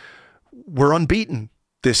like, we're unbeaten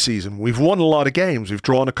this season. We've won a lot of games. We've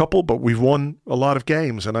drawn a couple, but we've won a lot of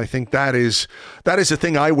games. And I think that is the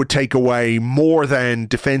thing I would take away more than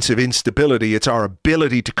defensive instability. It's our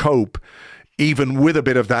ability to cope, even with a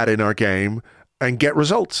bit of that in our game, and get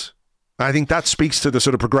results. I think that speaks to the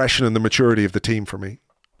sort of progression and the maturity of the team for me.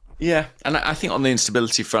 Yeah, and I think on the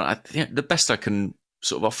instability front, I think the best I can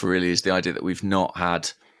sort of offer really is the idea that we've not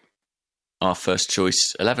had our first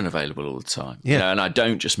choice 11 available all the time. Yeah. You know, and I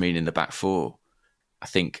don't just mean in the back four. I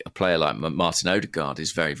think a player like Martin Odegaard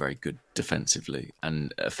is very, very good defensively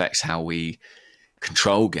and affects how we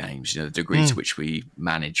control games, you know, the degree to which we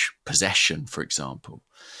manage possession, for example.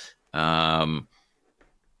 We haven't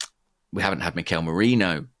had Mikel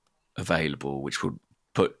Merino available, which would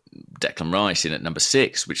put Declan Rice in at number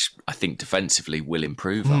 6, which I think defensively will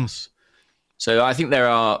improve us. So I think there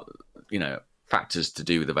are, you know, factors to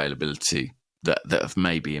do with availability that have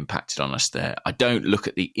maybe impacted on us there. I don't look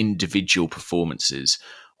at the individual performances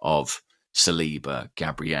of Saliba,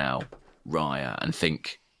 Gabriel, Raya, and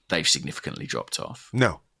think they've significantly dropped off.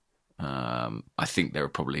 No. I think there are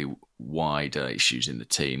probably wider issues in the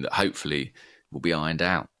team that hopefully will be ironed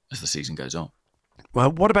out as the season goes on.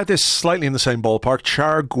 Well, what about this slightly in the same ballpark?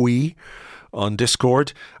 Char Gui on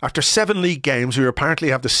Discord. After 7 league games, we apparently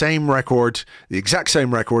have the same record, the exact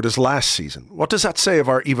same record as last season. What does that say of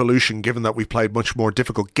our evolution, given that we've played much more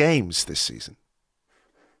difficult games this season?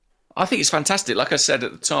 I think it's fantastic. Like I said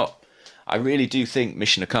at the top, I really do think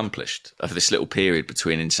mission accomplished of this little period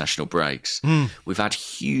between international breaks. We've had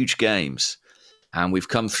huge games and we've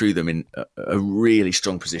come through them in a really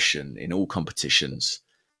strong position in all competitions.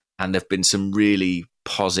 And there have been some really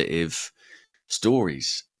positive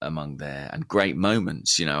stories among there and great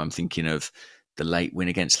moments. You know, I'm thinking of the late win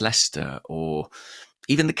against Leicester or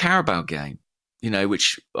even the Carabao game, you know,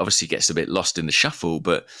 which obviously gets a bit lost in the shuffle,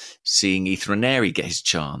 but seeing Ethan Ranieri get his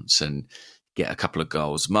chance and get a couple of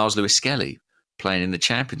goals. Miles Lewis-Skelly playing in the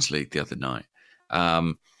Champions League the other night.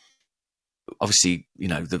 Obviously, you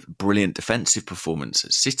know, the brilliant defensive performance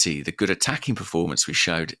at City, the good attacking performance we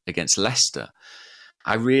showed against Leicester.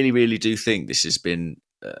 I really, really do think this has been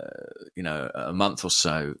you know, a month or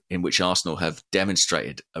so in which Arsenal have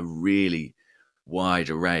demonstrated a really wide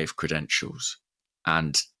array of credentials,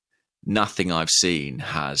 and nothing I've seen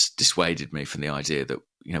has dissuaded me from the idea that,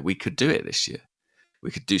 you know, we could do it this year.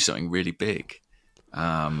 We could do something really big.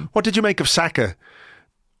 What did you make of Saka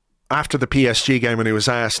after the PSG game when he was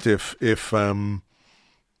asked if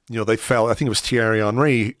you know, they felt, I think it was Thierry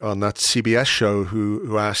Henry on that CBS show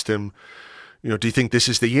who asked him, you know, do you think this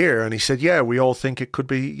is the year? And he said, yeah, we all think it could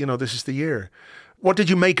be, you know, this is the year. What did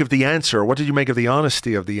you make of the answer? What did you make of the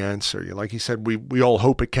honesty of the answer? Like he said, we all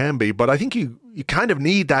hope it can be. But I think you kind of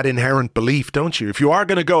need that inherent belief, don't you? If you are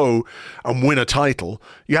going to go and win a title,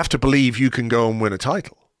 you have to believe you can go and win a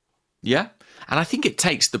title. Yeah. And I think it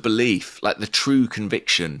takes the belief, like the true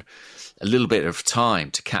conviction, a little bit of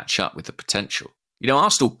time to catch up with the potential. You know,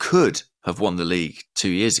 Arsenal could have won the league 2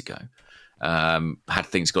 years ago. Had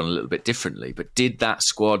things gone a little bit differently, but did that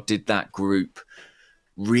squad, did that group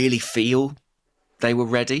really feel they were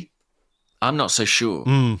ready? I'm not so sure.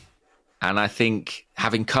 And I think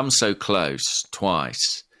having come so close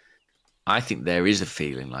twice, I think there is a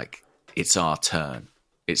feeling like it's our turn,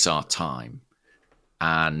 it's our time.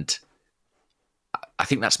 And I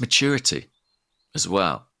think that's maturity as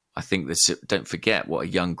well. I think this, don't forget what a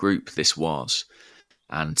young group this was.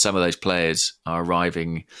 And some of those players are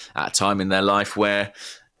arriving at a time in their life where,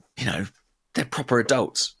 you know, they're proper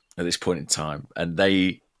adults at this point in time, and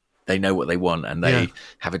they know what they want, and they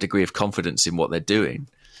have a degree of confidence in what they're doing.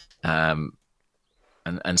 And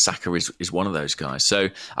Saka is one of those guys. So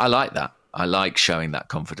I like that. I like showing that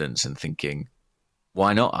confidence and thinking,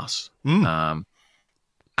 why not us? And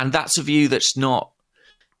that's a view that's not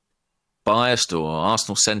biased or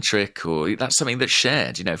Arsenal-centric, or that's something that's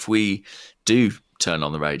shared. You know, if we do turn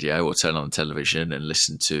on the radio or turn on the television and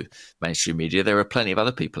listen to mainstream media, there are plenty of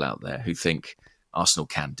other people out there who think Arsenal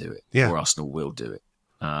can do it or Arsenal will do it.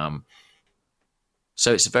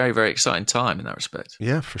 So it's a very, very exciting time in that respect.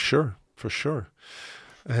 Yeah, for sure. For sure.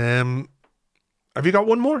 Have you got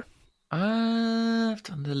one more? I've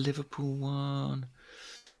done the Liverpool one.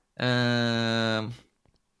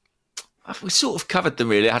 We sort of covered them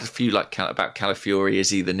really. I had a few like about Calafiori.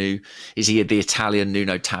 Is he the Italian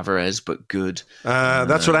Nuno Tavares, but good?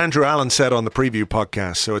 That's what Andrew Allen said on the preview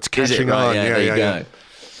podcast. So it's catching on. Yeah, there you go.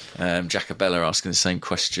 Jacobella asking the same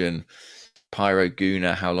question. Pyro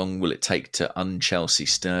Guna, how long will it take to un-Chelsea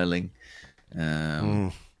Sterling?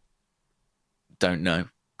 Don't know,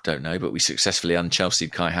 but we successfully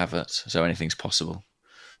un-Chelsea'd Kai Havertz, so anything's possible.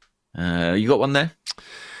 You got one there?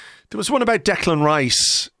 There was one about Declan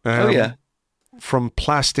Rice. From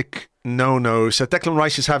Plastic no said Declan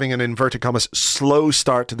Rice is having an inverted commas slow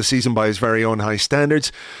start to the season by his very own high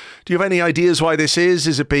standards. Do you have any ideas why this is?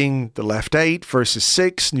 Is it being the left 8 versus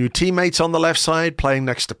 6, new teammates on the left side, playing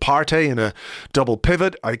next to Partey in a double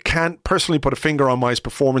pivot? I can't personally put a finger on why his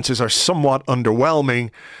performances are somewhat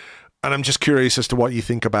underwhelming, and I'm just curious as to what you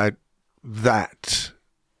think about that.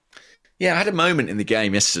 Yeah, I had a moment in the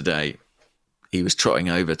game yesterday. He was trotting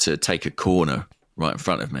over to take a corner right in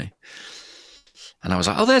front of me. And I was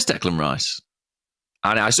like, oh, there's Declan Rice.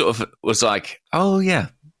 And I sort of was like, oh, yeah,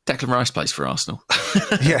 Declan Rice plays for Arsenal.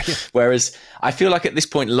 Yeah. Whereas I feel like at this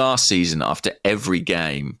point last season, after every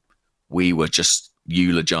game, we were just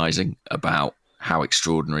eulogising about how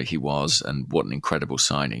extraordinary he was and what an incredible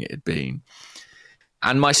signing it had been.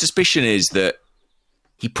 And my suspicion is that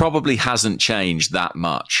he probably hasn't changed that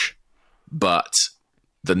much, but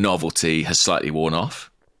the novelty has slightly worn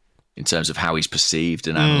off in terms of how he's perceived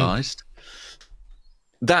and analysed.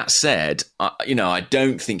 That said, I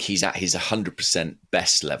don't think he's at his 100%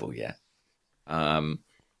 best level yet. And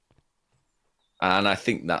I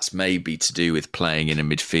think that's maybe to do with playing in a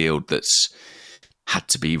midfield that's had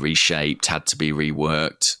to be reshaped, had to be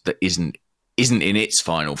reworked, that isn't in its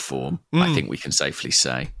final form, I think we can safely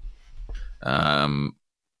say. And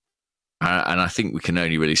I think we can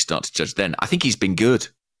only really start to judge then. I think he's been good.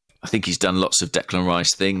 I think he's done lots of Declan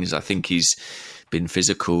Rice things. I think he's been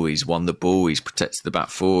physical. He's won the ball. He's protected the back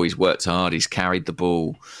four. He's worked hard. He's carried the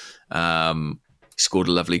ball. He scored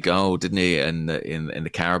a lovely goal, didn't he, in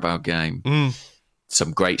the Carabao game?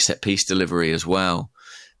 Some great set-piece delivery as well.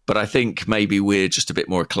 But I think maybe we're just a bit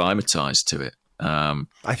more acclimatised to it.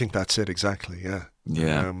 I think that's it, exactly, yeah.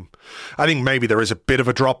 Yeah. I think maybe there is a bit of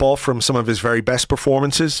a drop-off from some of his very best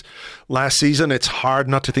performances last season. It's hard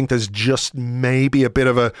not to think there's just maybe a bit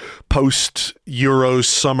of a post-Euro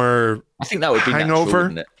summer I think that would be hangover. Natural,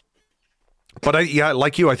 wouldn't it? But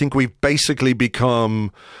like you, I think we've basically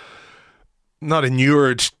become not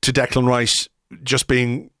inured to Declan Rice just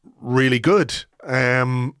being really good.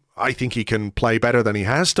 I think he can play better than he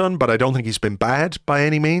has done, but I don't think he's been bad by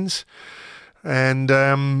any means. And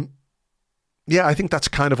I think that's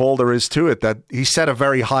kind of all there is to it, that he set a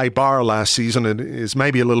very high bar last season and is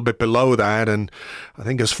maybe a little bit below that. And I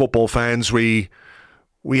think as football fans, we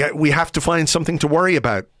have to find something to worry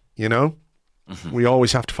about, you know? Mm-hmm. We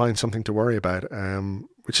always have to find something to worry about,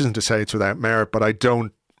 which isn't to say it's without merit, but I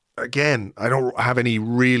don't have any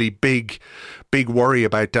really big worry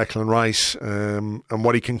about Declan Rice and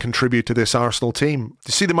what he can contribute to this Arsenal team. Did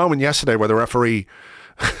you see the moment yesterday where the referee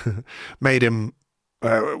made him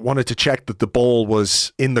wanted to check that the ball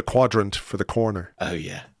was in the quadrant for the corner? Oh,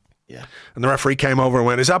 yeah. Yeah. And the referee came over and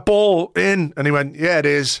went, "Is that ball in?" And he went, "Yeah, it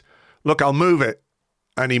is. Look, I'll move it."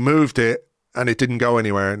 And he moved it and it didn't go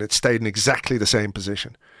anywhere and it stayed in exactly the same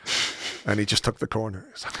position. And he just took the corner.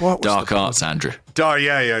 It's like, what was dark arts, Andrew.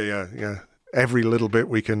 Yeah. Every little bit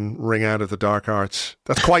we can wring out of the dark arts.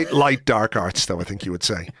 That's quite light dark arts, though, I think you would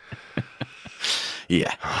say.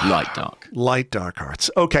 Yeah, light dark. Light dark arts.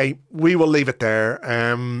 Okay, we will leave it there.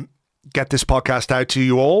 Get this podcast out to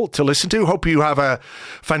you all to listen to. Hope you have a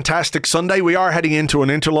fantastic Sunday. We are heading into an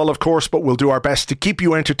interlull, of course, but we'll do our best to keep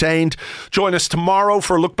you entertained. Join us tomorrow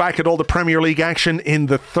for a look back at all the Premier League action in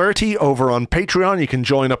the 30 over on Patreon. You can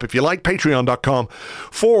join up if you like,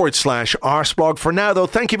 patreon.com/Arseblog. For now, though,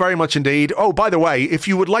 thank you very much indeed. Oh, by the way, if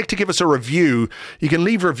you would like to give us a review, you can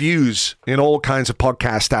leave reviews in all kinds of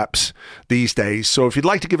podcast apps these days. So if you'd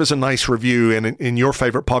like to give us a nice review in your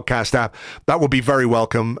favorite podcast app, that would be very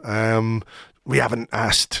welcome. We haven't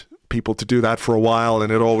asked people to do that for a while, and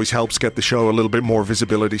it always helps get the show a little bit more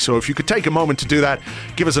visibility. So if you could take a moment to do that,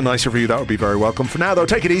 give us a nice review, that would be very welcome. For now, though,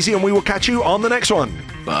 take it easy, and we will catch you on the next one.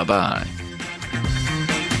 Bye-bye.